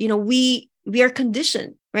 that, you know, we are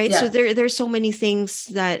conditioned, right? So there's so many things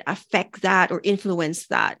that affect that or influence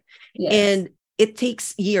that. And it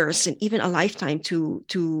takes years and even a lifetime to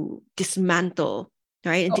dismantle,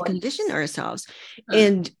 right, and to condition ourselves.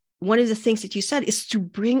 And one of the things that you said is to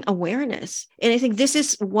bring awareness. And I think this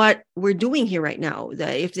is what we're doing here right now,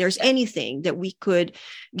 that if there's anything that we could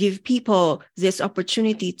give people this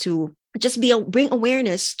opportunity to just bring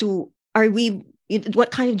awareness to,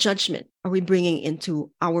 what kind of judgment are we bringing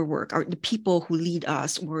into our work? Are the people who lead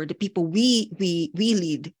us, or the people we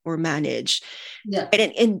lead or manage?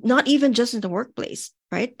 And not even just in the workplace,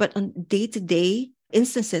 right? But on day-to-day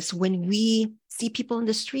instances when we see people in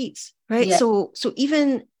the streets, right? So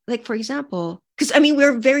even, like, for example, because I mean,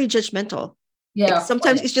 we're very judgmental. Like,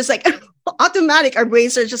 sometimes it's just like automatic. Our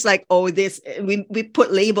brains are just like, oh, we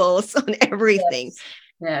put labels on everything.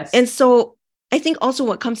 And so I think also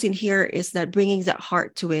what comes in here is that bringing that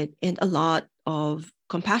heart to it, and a lot of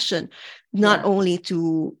compassion, not only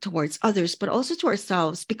towards others, but also to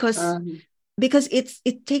ourselves, because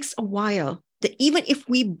it takes a while. That even if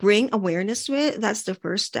we bring awareness to it, that's the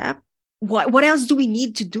first step. What else do we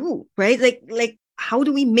need to do, right? Like how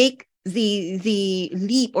do we make the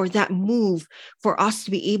leap or that move for us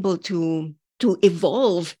to be able to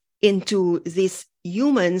evolve into these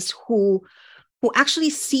humans who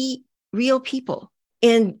actually see real people?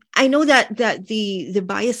 And I know that the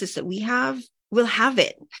biases that we have, will have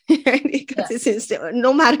it, right? Because it's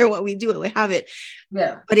no matter what we do, we have it.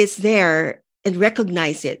 But it's there, and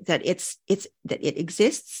recognize it, that that it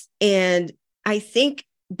exists. And I think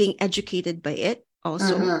being educated by it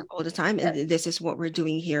also all the time. And this is what we're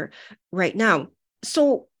doing here right now.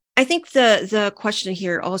 So I think the question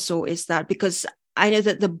here also is that, because I know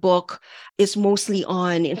that the book is mostly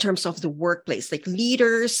in terms of the workplace, like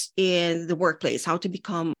leaders in the workplace, how to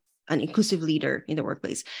become an inclusive leader in the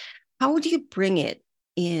workplace. How do you bring it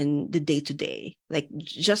in the day-to-day, like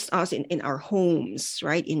just us in our homes,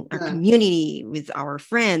 right? In our community, with our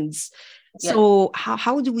friends. So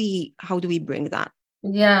how do we bring that?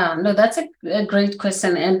 No, that's a great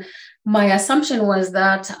question. And my assumption was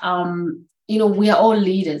that, we are all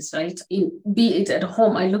leaders, right? Be it at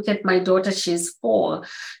home. I look at my daughter, she's 4.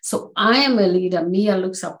 So I am a leader. Mia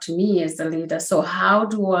looks up to me as a leader. So how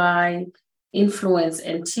do I influence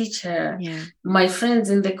and teach her? My friends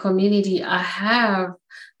in the community, I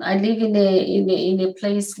live in a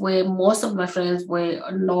place where most of my friends were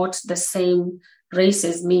not the same race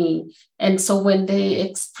as me. And so when they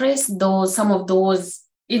express some of those,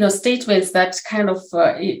 statements that kind of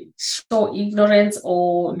show ignorance,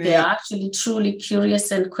 or they're actually truly curious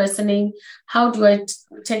and questioning, how do I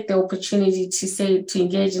take the opportunity to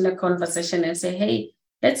engage in a conversation and say, hey,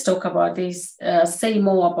 let's talk about this, say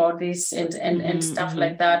more about this, and stuff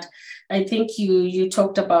like that. I think you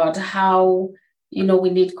talked about how, we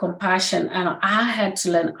need compassion, and I had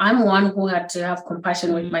to learn. I'm one who had to have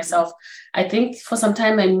compassion with myself. I think for some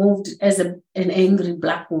time I moved as an angry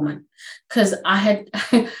Black woman, because I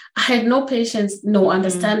had no patience, no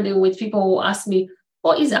understanding with people who asked me,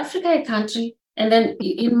 oh, is Africa a country? And then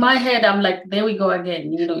in my head, I'm like, there we go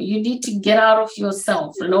again. You need to get out of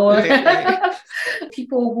yourself, Right.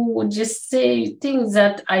 People who would just say things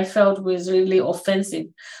that I felt was really offensive.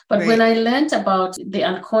 But when Right. I learned about the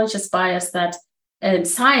unconscious bias and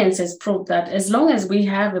science has proved that as long as we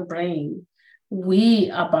have a brain, we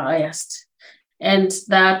are biased. And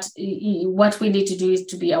that what we need to do is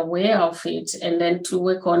to be aware of it, and then to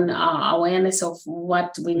work on our awareness of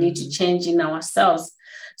what we need to change in ourselves.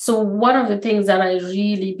 So one of the things that I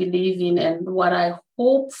really believe in, and what I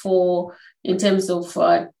hope for in terms of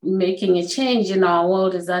making a change in our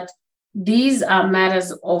world, is that these are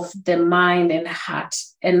matters of the mind and heart.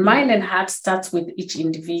 And mind and heart starts with each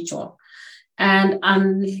individual. And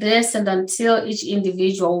unless and until each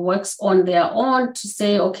individual works on their own to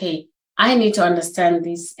say, okay, I need to understand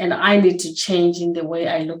this, and I need to change in the way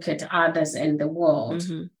I look at others and the world.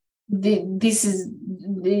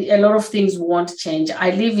 A lot of things won't change.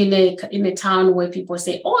 I live in a town where people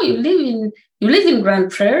say, "Oh, you live in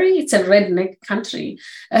Grand Prairie. It's a redneck country,"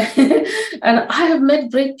 and I have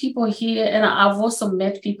met great people here, and I've also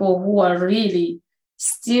met people who are really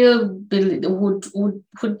still would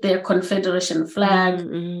put their Confederation flag,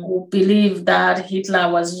 who believe that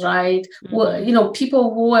Hitler was right. Well,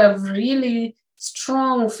 people who have really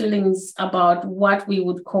strong feelings about what we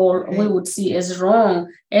would see as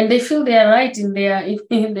wrong, and they feel they are right in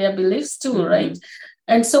their beliefs too, right?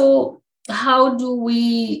 And so how do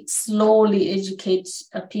we slowly educate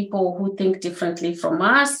people who think differently from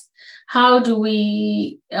us? How do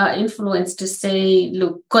we influence to say,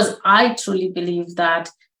 look, because I truly believe that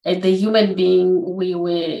the human being, we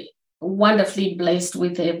were wonderfully blessed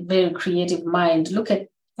with a very creative mind. Look at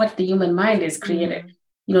what the human mind has created.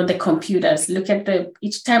 The computers. Look at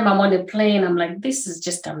each time I'm on a plane, I'm like, this is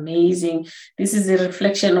just amazing. This is a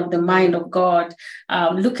reflection of the mind of God.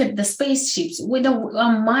 Look at the spaceships.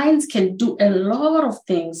 Our minds can do a lot of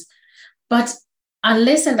things, but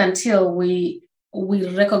unless and until we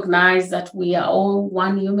recognize that we are all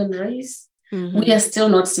one human race, we are still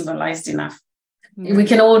not civilized enough. We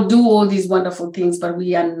can all do all these wonderful things, but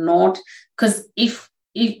we are not, because if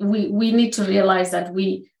we need to realize that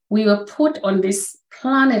we were put on this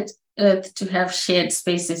planet Earth to have shared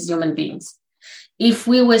space as human beings. If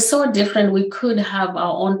we were so different, we could have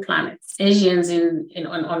our own planets. Asians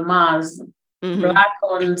on Mars, Black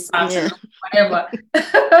on Saturn, whatever.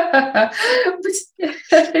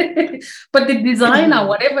 But the designer,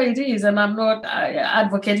 whatever it is, and I'm not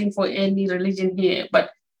advocating for any religion here, but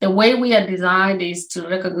the way we are designed is to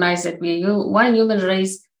recognize that we're one human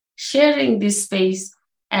race sharing this space,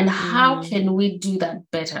 and how can we do that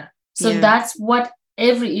better? So that's what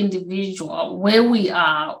every individual, where we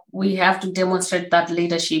are, we have to demonstrate that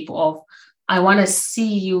leadership of, I want to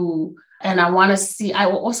see you, and I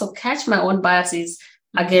will also catch my own biases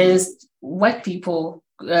against white people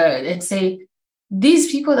and say,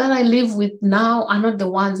 these people that I live with now are not the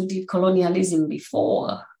ones who did colonialism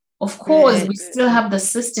before. Of course, we still have the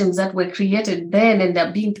systems that were created then, and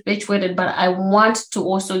they're being perpetuated, but I want to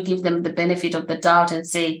also give them the benefit of the doubt and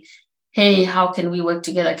say, hey, how can we work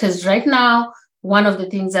together? Because right now, one of the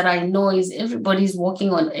things that I know is everybody's walking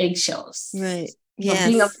on eggshells. Right. Yes.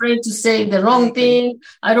 Being afraid to say the wrong thing.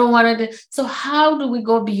 I don't want to. So how do we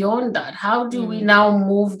go beyond that? How do we now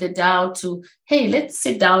move the dial to, hey, let's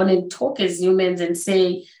sit down and talk as humans and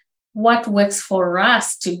say what works for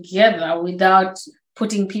us together without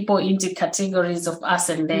putting people into categories of us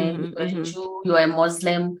and them. You're a Jew, you are a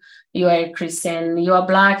Muslim, you are a Christian, you are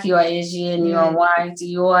Black, you are Asian, you are white,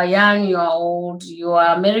 you are young, you are old, you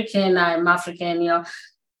are American, I'm African, you're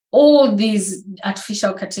all these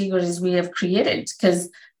artificial categories we have created. Because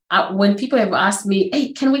when people have asked me,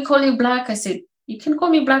 hey, can we call you Black? I said, you can call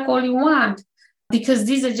me Black all you want, because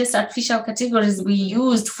these are just artificial categories we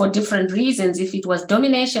used for different reasons. If it was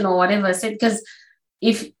domination or whatever, I said, because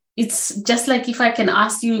if it's just like if I can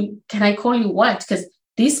ask you, can I call you white? Because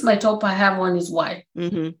my top I have on is white.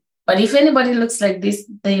 But if anybody looks like this,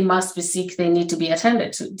 they must be sick. They need to be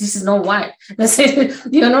attended to. This is not white. They say,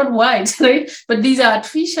 you're not white, right? But these are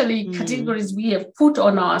artificially categories we have put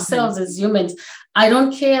on ourselves as humans. I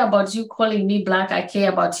don't care about you calling me Black. I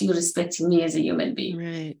care about you respecting me as a human being.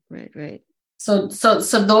 Right. So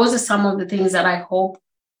those are some of the things that I hope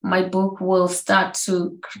my book will start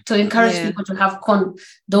to encourage people to have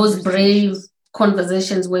those brave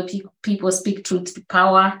conversations where people speak truth to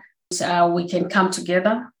power. We can come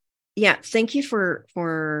together. Yeah, thank you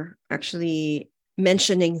for actually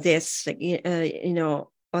mentioning this,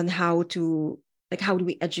 on how do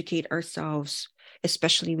we educate ourselves,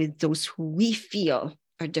 especially with those who we feel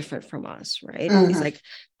are different from us, right? It's like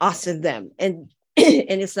us and them, and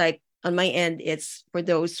it's like on my end, it's for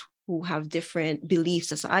those who have different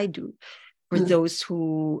beliefs as I do, for Mm. those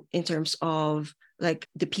who, in terms of like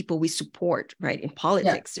the people we support, right, in Yeah.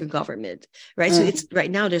 politics or government, right? So Mm. it's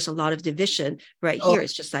right now there's a lot of division. Right here, Oh.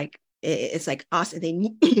 it's just like it's like us and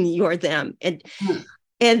then you're them, Mm.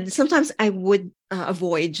 and sometimes I would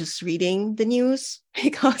avoid just reading the news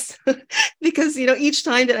because because each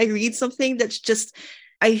time that I read something that's just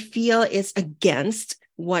I feel it's against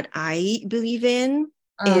what I believe in,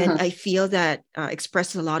 and Mhm. I feel that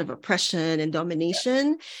expresses a lot of oppression and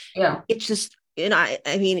domination. Yeah. It's just,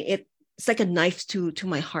 I mean, it's like a knife to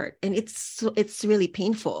my heart, and it's really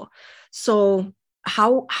painful. So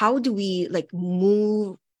how do we like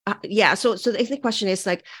move? Yeah. So the question is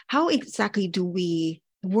like, how exactly do we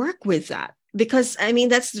work with that? Because I mean,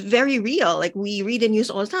 that's very real. Like we read the news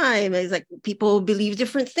all the time. It's like people believe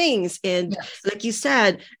different things. And Yes. like you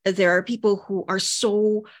said, there are people who are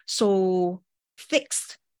so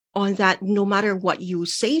fixed on that. No matter what you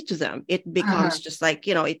say to them, it becomes Mhm. just like,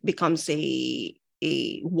 it becomes a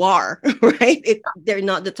war, right? They're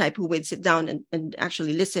not the type who would sit down and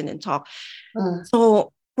actually listen and talk. Mm.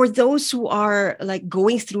 So for those who are like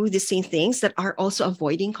going through the same things, that are also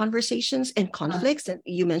avoiding conversations and Mm. conflicts that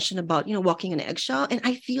you mentioned about, walking an eggshell. And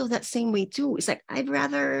I feel that same way too. It's like, I'd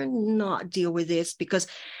rather not deal with this because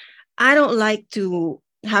I don't like to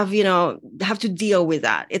have to deal with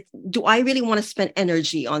that. Do I really want to spend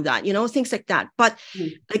energy on that? Things like that. But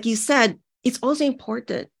Mm. like you said, it's also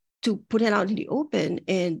important to put it out in the open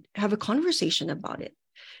and have a conversation about it.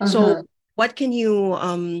 So Mhm. what can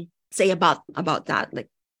you say about that? Like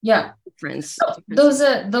Yeah. differences. Those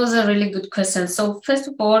are really good questions. So first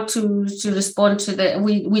of all, to respond to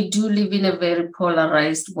we do live in a very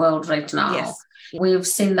polarized world right now. Yes. We've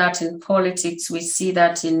seen that in politics. We see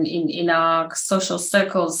that in our social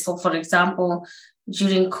circles. So for example,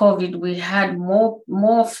 during COVID, we had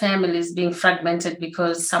more families being fragmented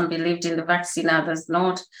because some believed in the vaccine, others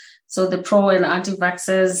not. So the pro and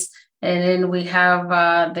anti-vaxxers, and then we have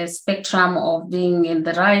the spectrum of being in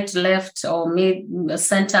the right, left, or mid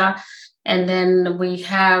center. And then we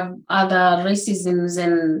have other racisms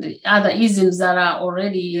and other isms that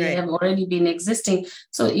Right. have already been existing.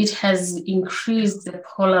 So it has increased the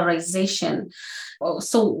polarization.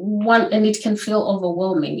 And it can feel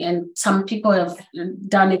overwhelming. And some people have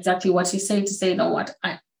done exactly what you say, to say, you know what,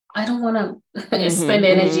 I don't want to spend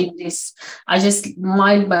energy in this. I just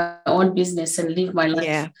mind my own business and live my life.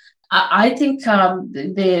 Yeah. I think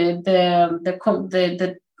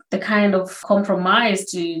the kind of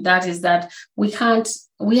compromise to that is that we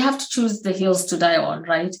have to choose the hills to die on,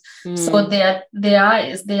 right? So there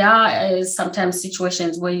are sometimes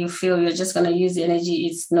situations where you feel you're just going to use energy,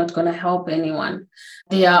 it's not going to help anyone.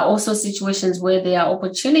 There are also situations where there are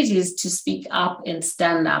opportunities to speak up and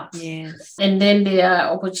stand up. Yes. And then there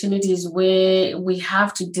are opportunities where we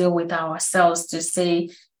have to deal with ourselves to say,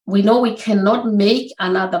 we know we cannot make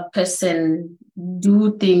another person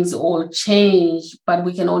do things or change, but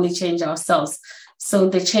we can only change ourselves. So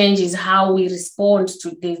the change is how we respond to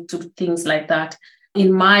things like that.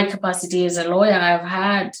 In my capacity as a lawyer, I've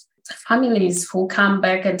had families who come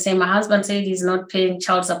back and say, my husband said he's not paying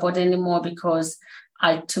child support anymore because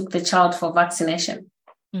I took the child for vaccination.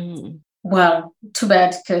 Mm-hmm. Well, too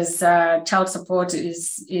bad, because child support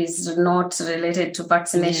is not related to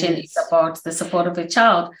vaccination. Yes. It's about the support of a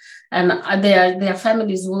child, and there are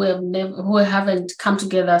families who haven't come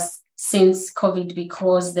together since COVID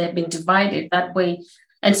because they've been divided that way,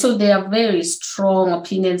 and so they are very strong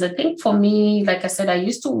opinions. I think for me, like I said, I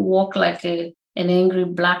used to walk like an angry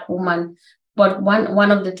Black woman. But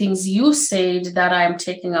one of the things you said that I am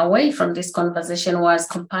taking away from this conversation was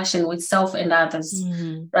compassion with self and others,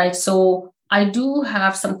 right? So I do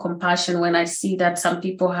have some compassion when I see that some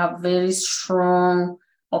people have very strong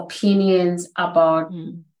opinions about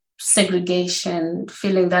segregation,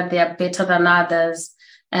 feeling that they are better than others.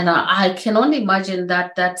 And I can only imagine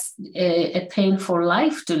that that's a painful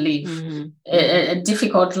life to live, a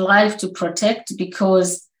difficult life to protect,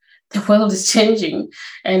 because the world is changing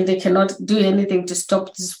and they cannot do anything to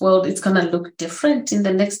stop this world. It's going to look different in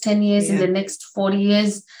the next 10 years, in the next 40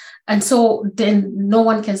 years. And so then no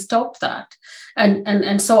one can stop that.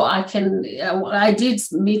 And so I did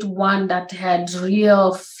meet one that had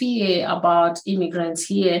real fear about immigrants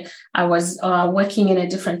here. I was working in a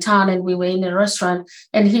different town and we were in a restaurant,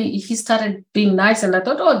 and he started being nice. And I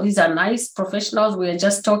thought, oh, these are nice professionals. We are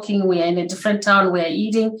just talking. We are in a different town. We are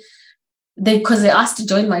eating. Because they asked to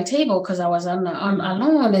join my table because I was on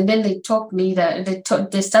alone, and then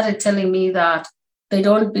they started telling me that they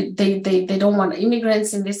don't want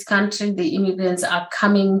immigrants in this country. The immigrants are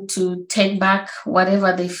coming to take back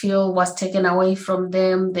whatever they feel was taken away from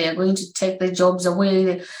them. They are going to take the jobs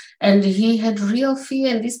away. And he had real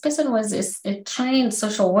fear. And this person was a trained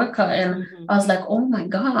social worker. And I was like, oh my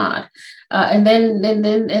God. And then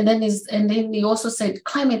he also said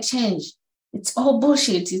climate change. It's all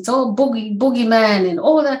bullshit. It's all boogeyman and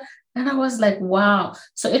all that. And I was like, wow.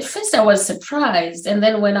 So at first I was surprised. And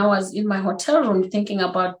then when I was in my hotel room thinking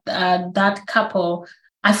about that couple,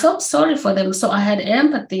 I felt sorry for them. So I had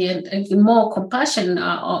empathy and more compassion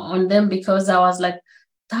on them, because I was like,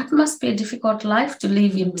 that must be a difficult life to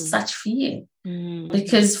live in such fear.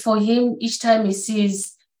 Because for him, each time he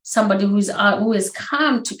sees somebody who has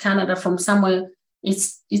come to Canada from somewhere,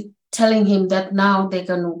 it's telling him that now they're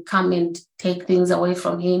going to come and take things away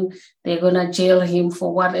from him. They're going to jail him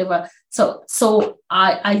for whatever. So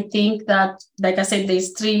I think that, like I said,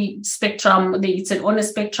 there's three spectrum. It's on a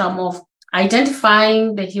spectrum of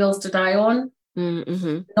identifying the hills to die on,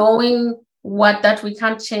 knowing that we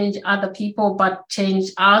can't change other people, but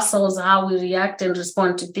change ourselves, how we react and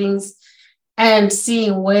respond to things, and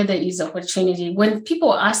seeing where there is opportunity. When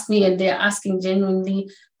people ask me and they're asking genuinely,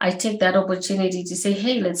 I take that opportunity to say,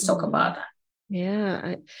 hey, let's talk about that.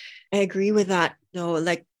 Yeah, I agree with that. Though,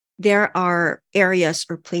 like, there are areas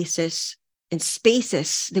or places and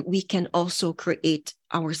spaces that we can also create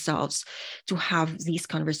ourselves to have these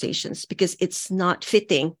conversations, because it's not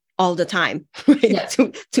fitting all the time, right? Yeah.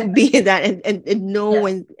 to be in that and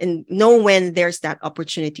know when there's that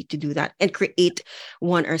opportunity to do that and create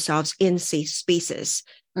one ourselves in safe spaces.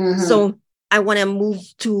 So I want to move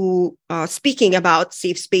to speaking about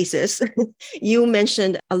safe spaces. You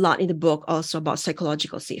mentioned a lot in the book also about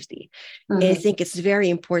psychological safety. And I think it's very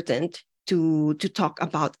important to talk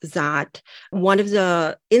about that. One of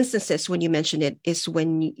the instances when you mentioned it is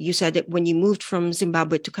when you said that when you moved from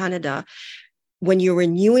Zimbabwe to Canada, when you were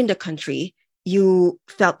new in the country, you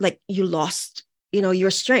felt like you lost, your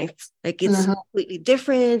strength. Like it's completely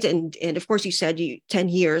different. And of course, you said 10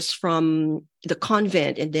 years from the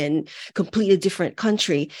convent and then completely different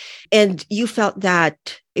country. And you felt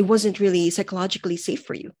that it wasn't really psychologically safe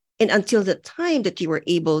for you. And until the time that you were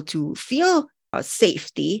able to feel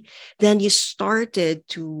safety, then you started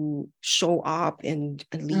to show up and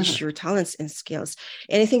unleash your talents and skills.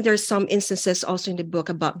 And I think there's some instances also in the book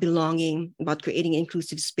about belonging, about creating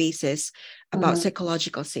inclusive spaces, about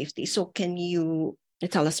psychological safety. So can you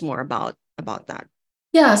tell us more about that?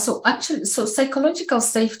 Yeah, so psychological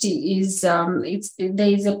safety is there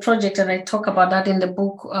is a project, and I talk about that in the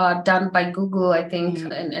book done by Google, I think,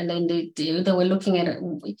 and then they were looking at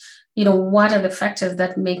what are the factors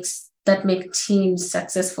that make teams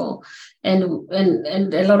successful, and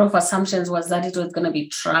a lot of assumptions was that it was going to be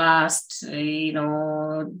trust,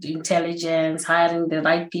 intelligence, hiring the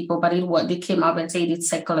right people, but they came up and said it's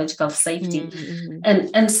psychological safety.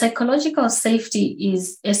 And psychological safety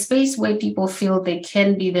is a space where people feel they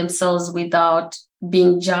can be themselves without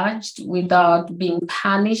being judged, without being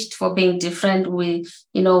punished for being different,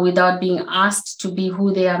 without being asked to be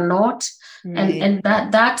who they are not. Right. And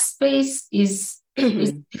that space is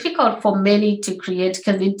it's difficult for many to create,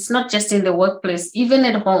 because it's not just in the workplace, even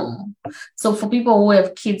at home. So for people who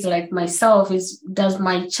have kids like myself, does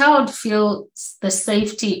my child feel the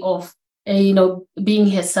safety of being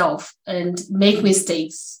herself and make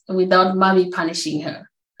mistakes without mommy punishing her?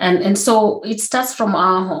 And so it starts from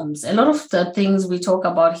our homes. A lot of the things we talk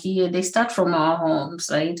about here, they start from our homes,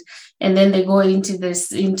 right? And then they go into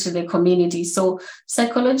the community. So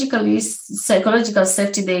psychological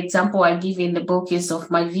safety, the example I give in the book is of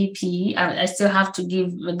my VP. I still have to give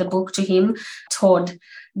the book to him, Todd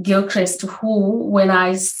Gilchrist, who, when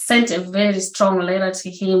I sent a very strong letter to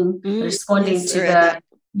him responding to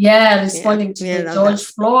the George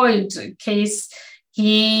Floyd case,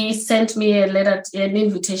 he sent me a letter, an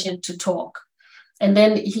invitation to talk. And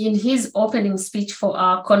then in his opening speech for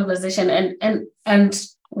our conversation, and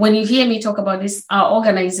when you hear me talk about this, our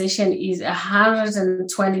organization is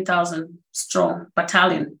 120,000 strong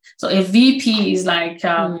battalion. So a VP is like,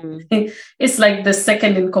 it's like the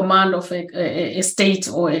second in command of a state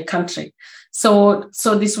or a country. So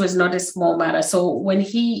this was not a small matter. So when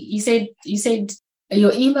he said,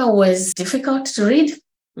 your email was difficult to read.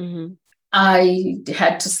 I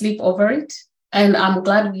had to sleep over it, and I'm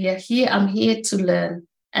glad we are here. I'm here to learn.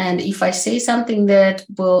 And if I say something that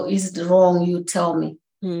is wrong, you tell me.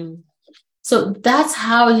 So that's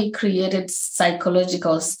how he created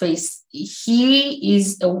psychological space. He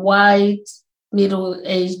is a white,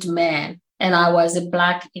 middle-aged man, and I was a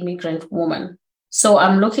Black immigrant woman. So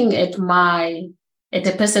I'm looking at my at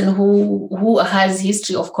a person who has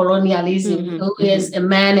history of colonialism, who is a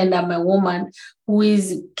man and I'm a woman, who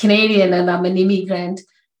is Canadian and I'm an immigrant.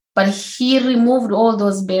 But he removed all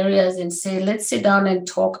those barriers and said, let's sit down and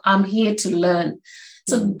talk. I'm here to learn.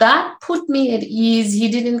 So that put me at ease. He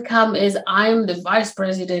didn't come as I'm the vice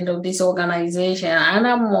president of this organization and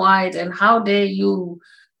I'm white and how dare you.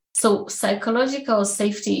 So psychological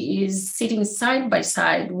safety is sitting side by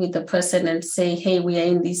side with the person and say, hey, we are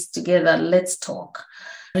in this together. Let's talk.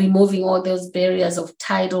 Removing all those barriers of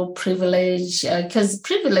title, privilege, because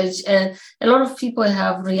privilege, a lot of people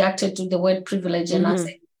have reacted to the word privilege. And I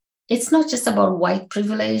say, it's not just about white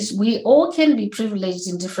privilege. We all can be privileged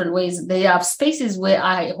in different ways. There are spaces where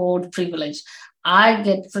I hold privilege. I'm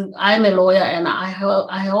a lawyer and I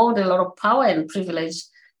hold a lot of power and privilege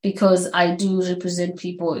because I do represent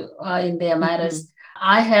people in their matters.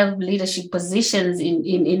 I have leadership positions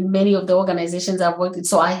in many of the organizations I've worked in.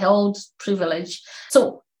 So I held privilege.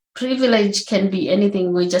 So privilege can be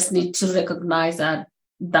anything. We just need to recognize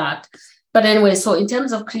that. But anyway, so in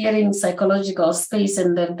terms of creating psychological space,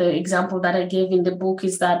 and the example that I gave in the book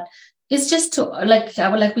is that it's just to,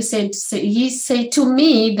 like we said, he said to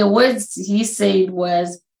me, the words he said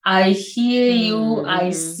was, I hear you,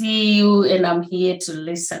 I see you, and I'm here to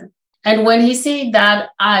listen. And when he said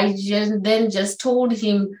that, I just told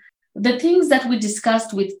him the things that we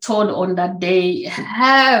discussed with Todd on that day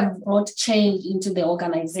have brought change into the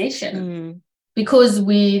organization. Because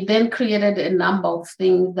we then created a number of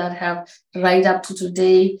things that have right up to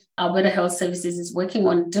today. Alberta Health Services is working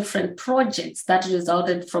on different projects that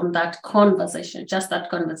resulted from that conversation, just that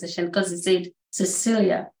conversation, because he said,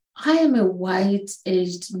 Cecilia, I am a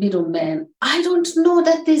white-aged middleman. I don't know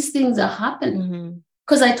that these things are happening.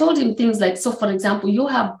 Because I told him things like, so for example,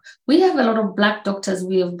 we have a lot of Black doctors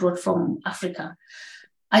we have brought from Africa.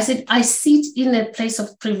 I said, I sit in a place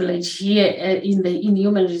of privilege here in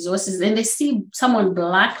human resources, and they see someone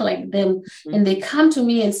Black like them, and they come to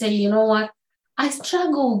me and say, you know what? I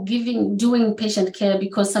struggle doing patient care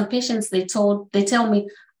because some patients, they tell me,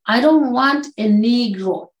 I don't want a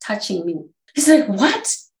Negro touching me. He's like,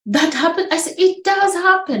 what? That happened? I said, it does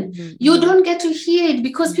happen. You don't get to hear it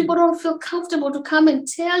because people don't feel comfortable to come and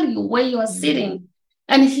tell you where you are sitting.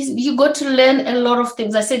 And you got to learn a lot of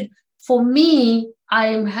things. I said, for me, I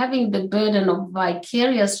am having the burden of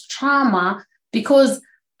vicarious trauma because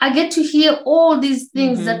I get to hear all these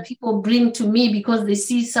things that people bring to me because they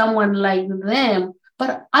see someone like them,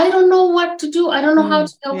 but I don't know what to do. I don't know how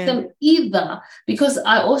to help them either because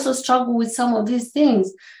I also struggle with some of these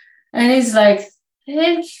things. And it's like,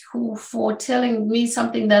 thank you for telling me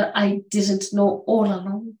something that I didn't know all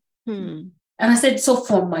along. And I said, so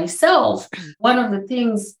for myself, one of the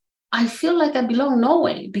things, I feel like I belong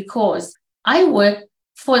nowhere because I work,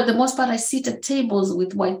 for the most part, I sit at tables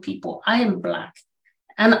with white people. I am Black.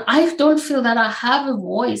 And I don't feel that I have a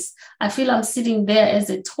voice. I feel I'm sitting there as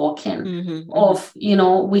a token of,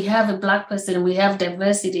 we have a Black person, we have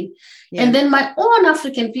diversity. Yeah. And then my own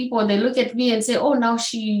African people, they look at me and say, oh, now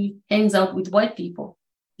she hangs out with white people.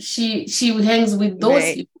 She hangs with those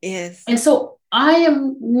people. Yes. And so I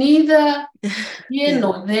am neither here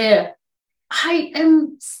nor there. I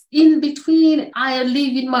am in between. I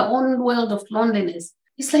live in my own world of loneliness.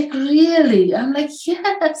 It's like, really? I'm like,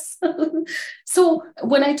 yes. So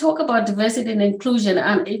when I talk about diversity and inclusion,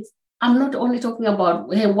 I'm not only talking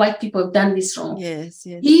about, hey, white people have done this wrong. Yes.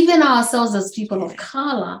 Even ourselves as people of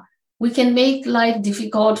color, we can make life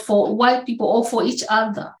difficult for white people or for each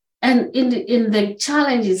other. And in the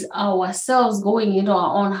challenges ourselves going into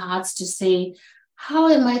our own hearts to say, how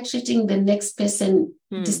am I treating the next person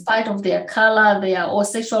despite of their color, or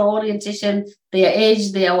sexual orientation, their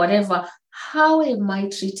age, their whatever? How am I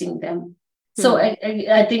treating them? So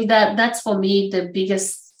I think that's for me the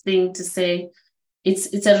biggest thing to say.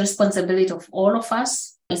 It's a responsibility of all of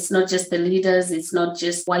us. It's not just the leaders. It's not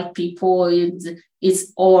just white people.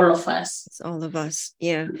 It's all of us. It's all of us.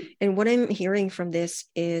 Yeah. And what I'm hearing from this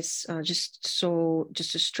is just to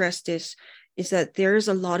stress this is that there's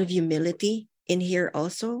a lot of humility in here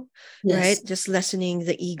also, right? Just lessening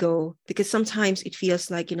the ego, because sometimes it feels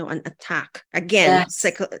like, an attack. Again,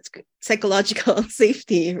 psychological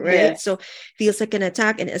safety, right? Yes. So feels like an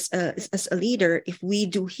attack. And as a leader, if we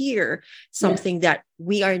do hear something that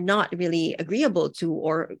we are not really agreeable to,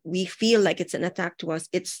 or we feel like it's an attack to us,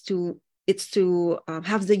 it's to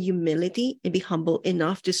have the humility and be humble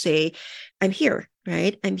enough to say, I'm here,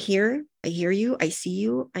 right? I'm here. I hear you. I see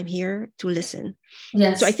you. I'm here to listen.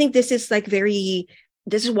 Yes. So I think this is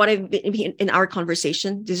this is what I've been in our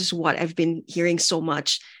conversation. This is what I've been hearing so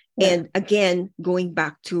much. Yeah. And again, going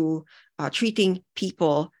back to treating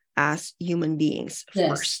people as human beings Yes.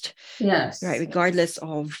 first, Yes. right? Regardless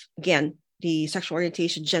of, again, the sexual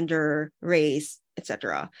orientation, gender, race,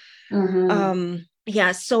 etc.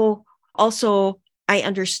 Yeah. So also, I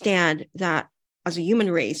understand that as a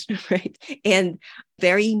human race, right, and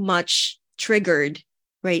very much triggered,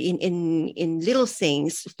 right, in little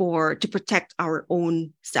things to protect our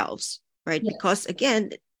own selves, right? Yes. Because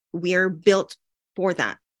again, we're built for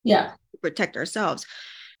that, Yeah. to protect ourselves,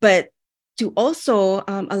 but to also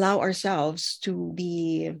allow ourselves to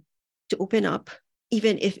open up,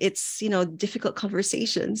 even if it's difficult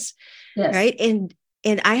conversations, Yes. right?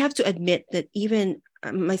 And I have to admit that even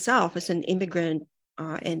myself as an immigrant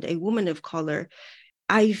and a woman of color,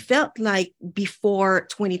 I felt like before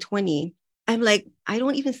 2020, I'm like, I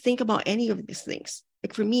don't even think about any of these things.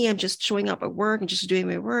 Like for me, I'm just showing up at work and just doing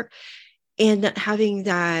my work, and not having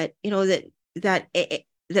that, that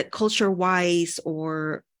that culture wise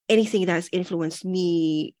or anything that's influenced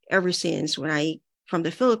me ever since when I from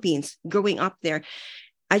the Philippines, growing up there.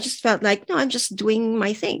 I just felt like, no, I'm just doing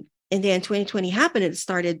my thing. And then 2020 happened and it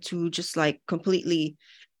started to just like completely,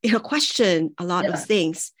 question a lot of Yeah.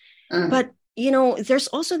 things. Mm. But, there's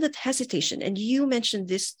also that hesitation. And you mentioned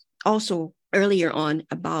this also earlier on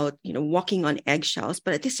about, walking on eggshells.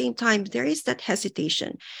 But at the same time, there is that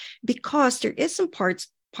hesitation because there is some part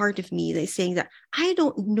of me that's saying that I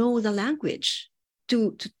don't know the language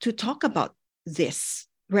to talk about this,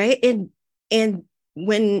 right? And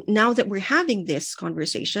when now that we're having this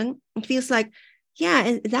conversation, it feels like, yeah,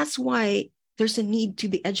 and that's why there's a need to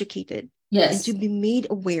be educated and to Yes. be made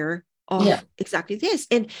aware Yeah. of exactly this.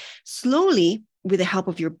 And slowly, with the help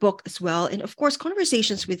of your book as well, and of course,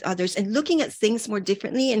 conversations with others and looking at things more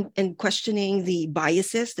differently and questioning the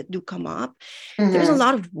biases that do come up, there's a Mm-hmm.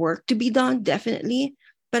 lot of work to be done, definitely.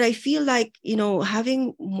 But I feel like,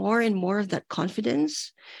 having more and more of that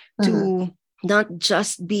confidence Mm-hmm. to not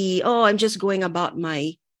just be, oh, I'm just going about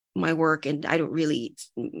my work and I don't really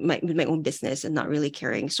my own business and not really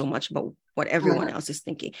caring so much about what everyone Mm-hmm. else is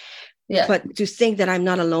thinking, Yeah. but to think that I'm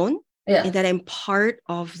not alone and Yeah. that I'm part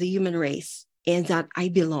of the human race and that I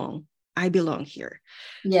belong here.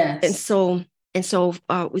 And Yes. so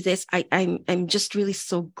with this, I'm just really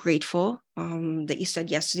so grateful that you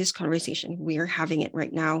said yes to this conversation. We're having it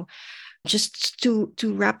right now. Just to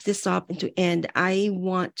wrap this up and to end, I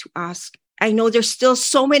want to ask. I know there's still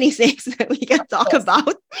so many things that we can talk Yes.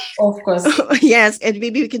 about. Of course. Yes, and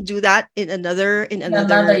maybe we can do that in another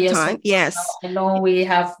Another yes, of time. course. Now Yes, I know we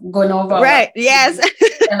have gone over our right. Yes.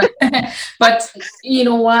 but you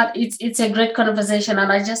know what? It's a great conversation,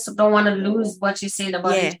 and I just don't want to lose what you said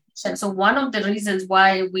about Yeah. education. So one of the reasons why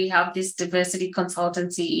we have this diversity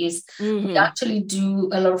consultancy is we Mm-hmm. actually do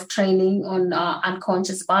a lot of training on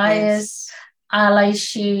unconscious bias, Yes.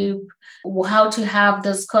 allyship, how to have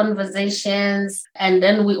those conversations. And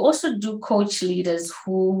then we also do coach leaders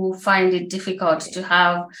who find it difficult to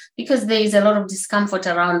have, because there is a lot of discomfort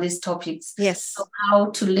around these topics. So Yes.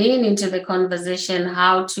 how to lean into the conversation,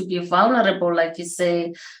 how to be vulnerable, like you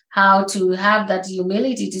say, how to have that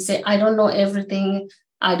humility to say, I don't know everything.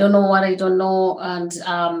 I don't know what I don't know, and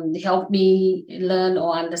help me learn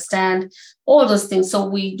or understand all those things. So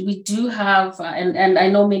we do have, and I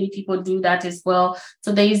know many people do that as well.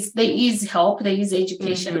 So there is help, there is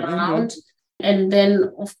education Mm-hmm, mm-hmm. around. And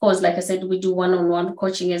then, of course, like I said, we do one-on-one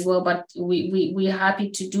coaching as well, but we're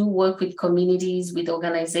happy to do work with communities, with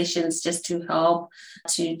organizations, just to help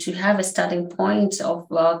to have a starting point of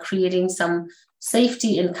creating some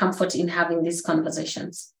safety and comfort in having these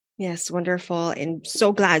conversations. Yes, wonderful. And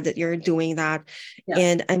so glad that you're doing that. Yeah,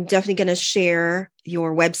 And I'm definitely going to share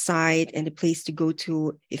your website and the place to go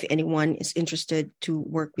to if anyone is interested to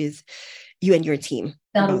work with you and your team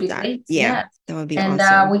that would about be that. great. Yeah, Yeah. that would be And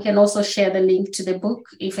awesome. we can also share the link to the book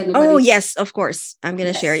if Oh, anybody. yes, of course. I'm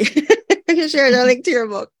going to share you. Yes. I can share the link to your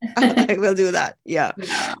book. I will do that. Yeah.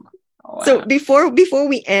 Yeah. So Wow. before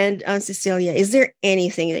we end, Cecilia, is there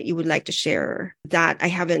anything that you would like to share that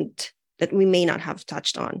we may not have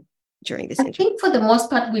touched on during this I interview? think for the most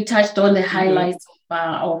part, we touched on the Mm-hmm. highlights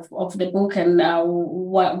of the book and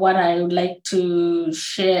what I would like to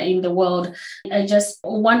share in the world. I just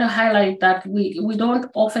want to highlight that we don't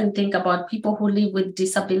often think about people who live with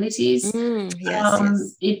disabilities.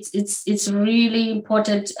 Yes, yes. It's really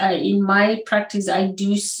important. In my practice, I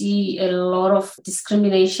do see a lot of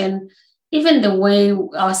discrimination. Even the way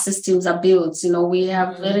our systems are built, we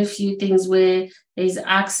have very few things where there's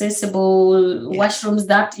accessible Yeah. washrooms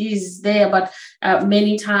that is there, but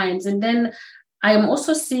many times. And then I am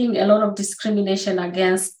also seeing a lot of discrimination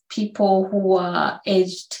against people who are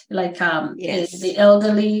aged, like the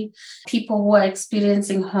elderly, people who are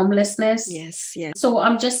experiencing homelessness. Yes, yes. So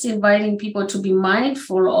I'm just inviting people to be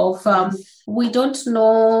mindful of we don't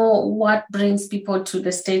know what brings people to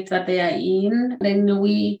the state that they are in. Then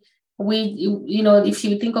we if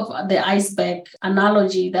you think of the iceberg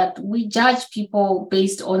analogy, that we judge people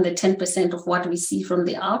based on the 10% of what we see from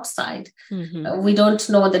the outside. We don't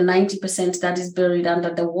know the 90% that is buried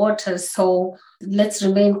under the water. So let's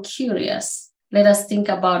remain curious. Let us think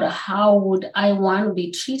about how would I want to be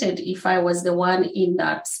treated if I was the one in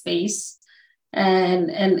that space. And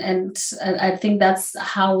I think that's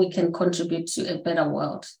how we can contribute to a better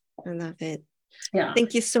world. I love it. Yeah.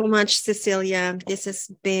 Thank you so much, Cecilia. This has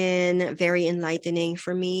been very enlightening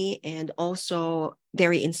for me and also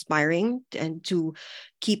very inspiring, and to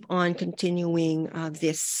keep on continuing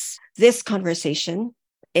this conversation,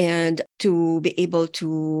 and to be able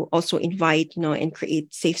to also invite, and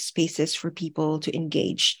create safe spaces for people to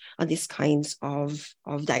engage on these kinds of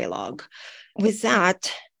dialogue. With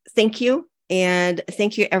that, thank you. And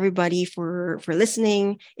thank you, everybody, for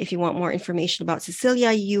listening. If you want more information about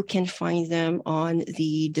Cecilia, you can find them on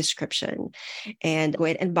the description. And go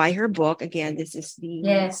ahead and buy her book. Again, this is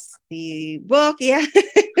the book. Yeah,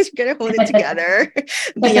 we're going to hold it together.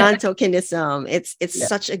 Beyond Tokenism. It's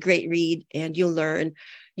such a great read, and you'll learn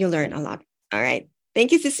a lot. All right.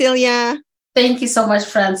 Thank you, Cecilia. Thank you so much,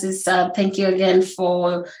 Francis. Thank you again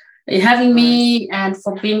for having me and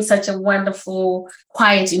for being such a wonderful,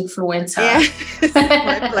 quiet influencer. Yeah.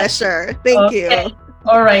 My pleasure. Thank you.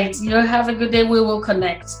 All right. You have a good day. We will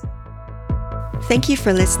connect. Thank you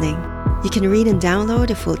for listening. You can read and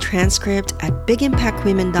download a full transcript at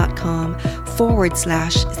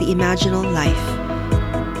bigimpactwomen.com/theimaginal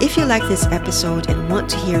life. If you like this episode and want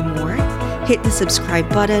to hear more, hit the subscribe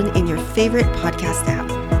button in your favorite podcast app.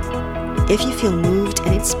 If you feel moved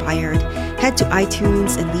and inspired, head to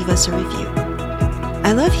iTunes and leave us a review.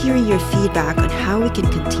 I love hearing your feedback on how we can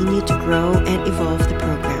continue to grow and evolve the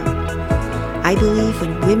program. I believe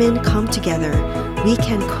when women come together, we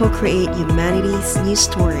can co-create humanity's new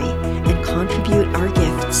story and contribute our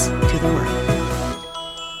gifts to the world.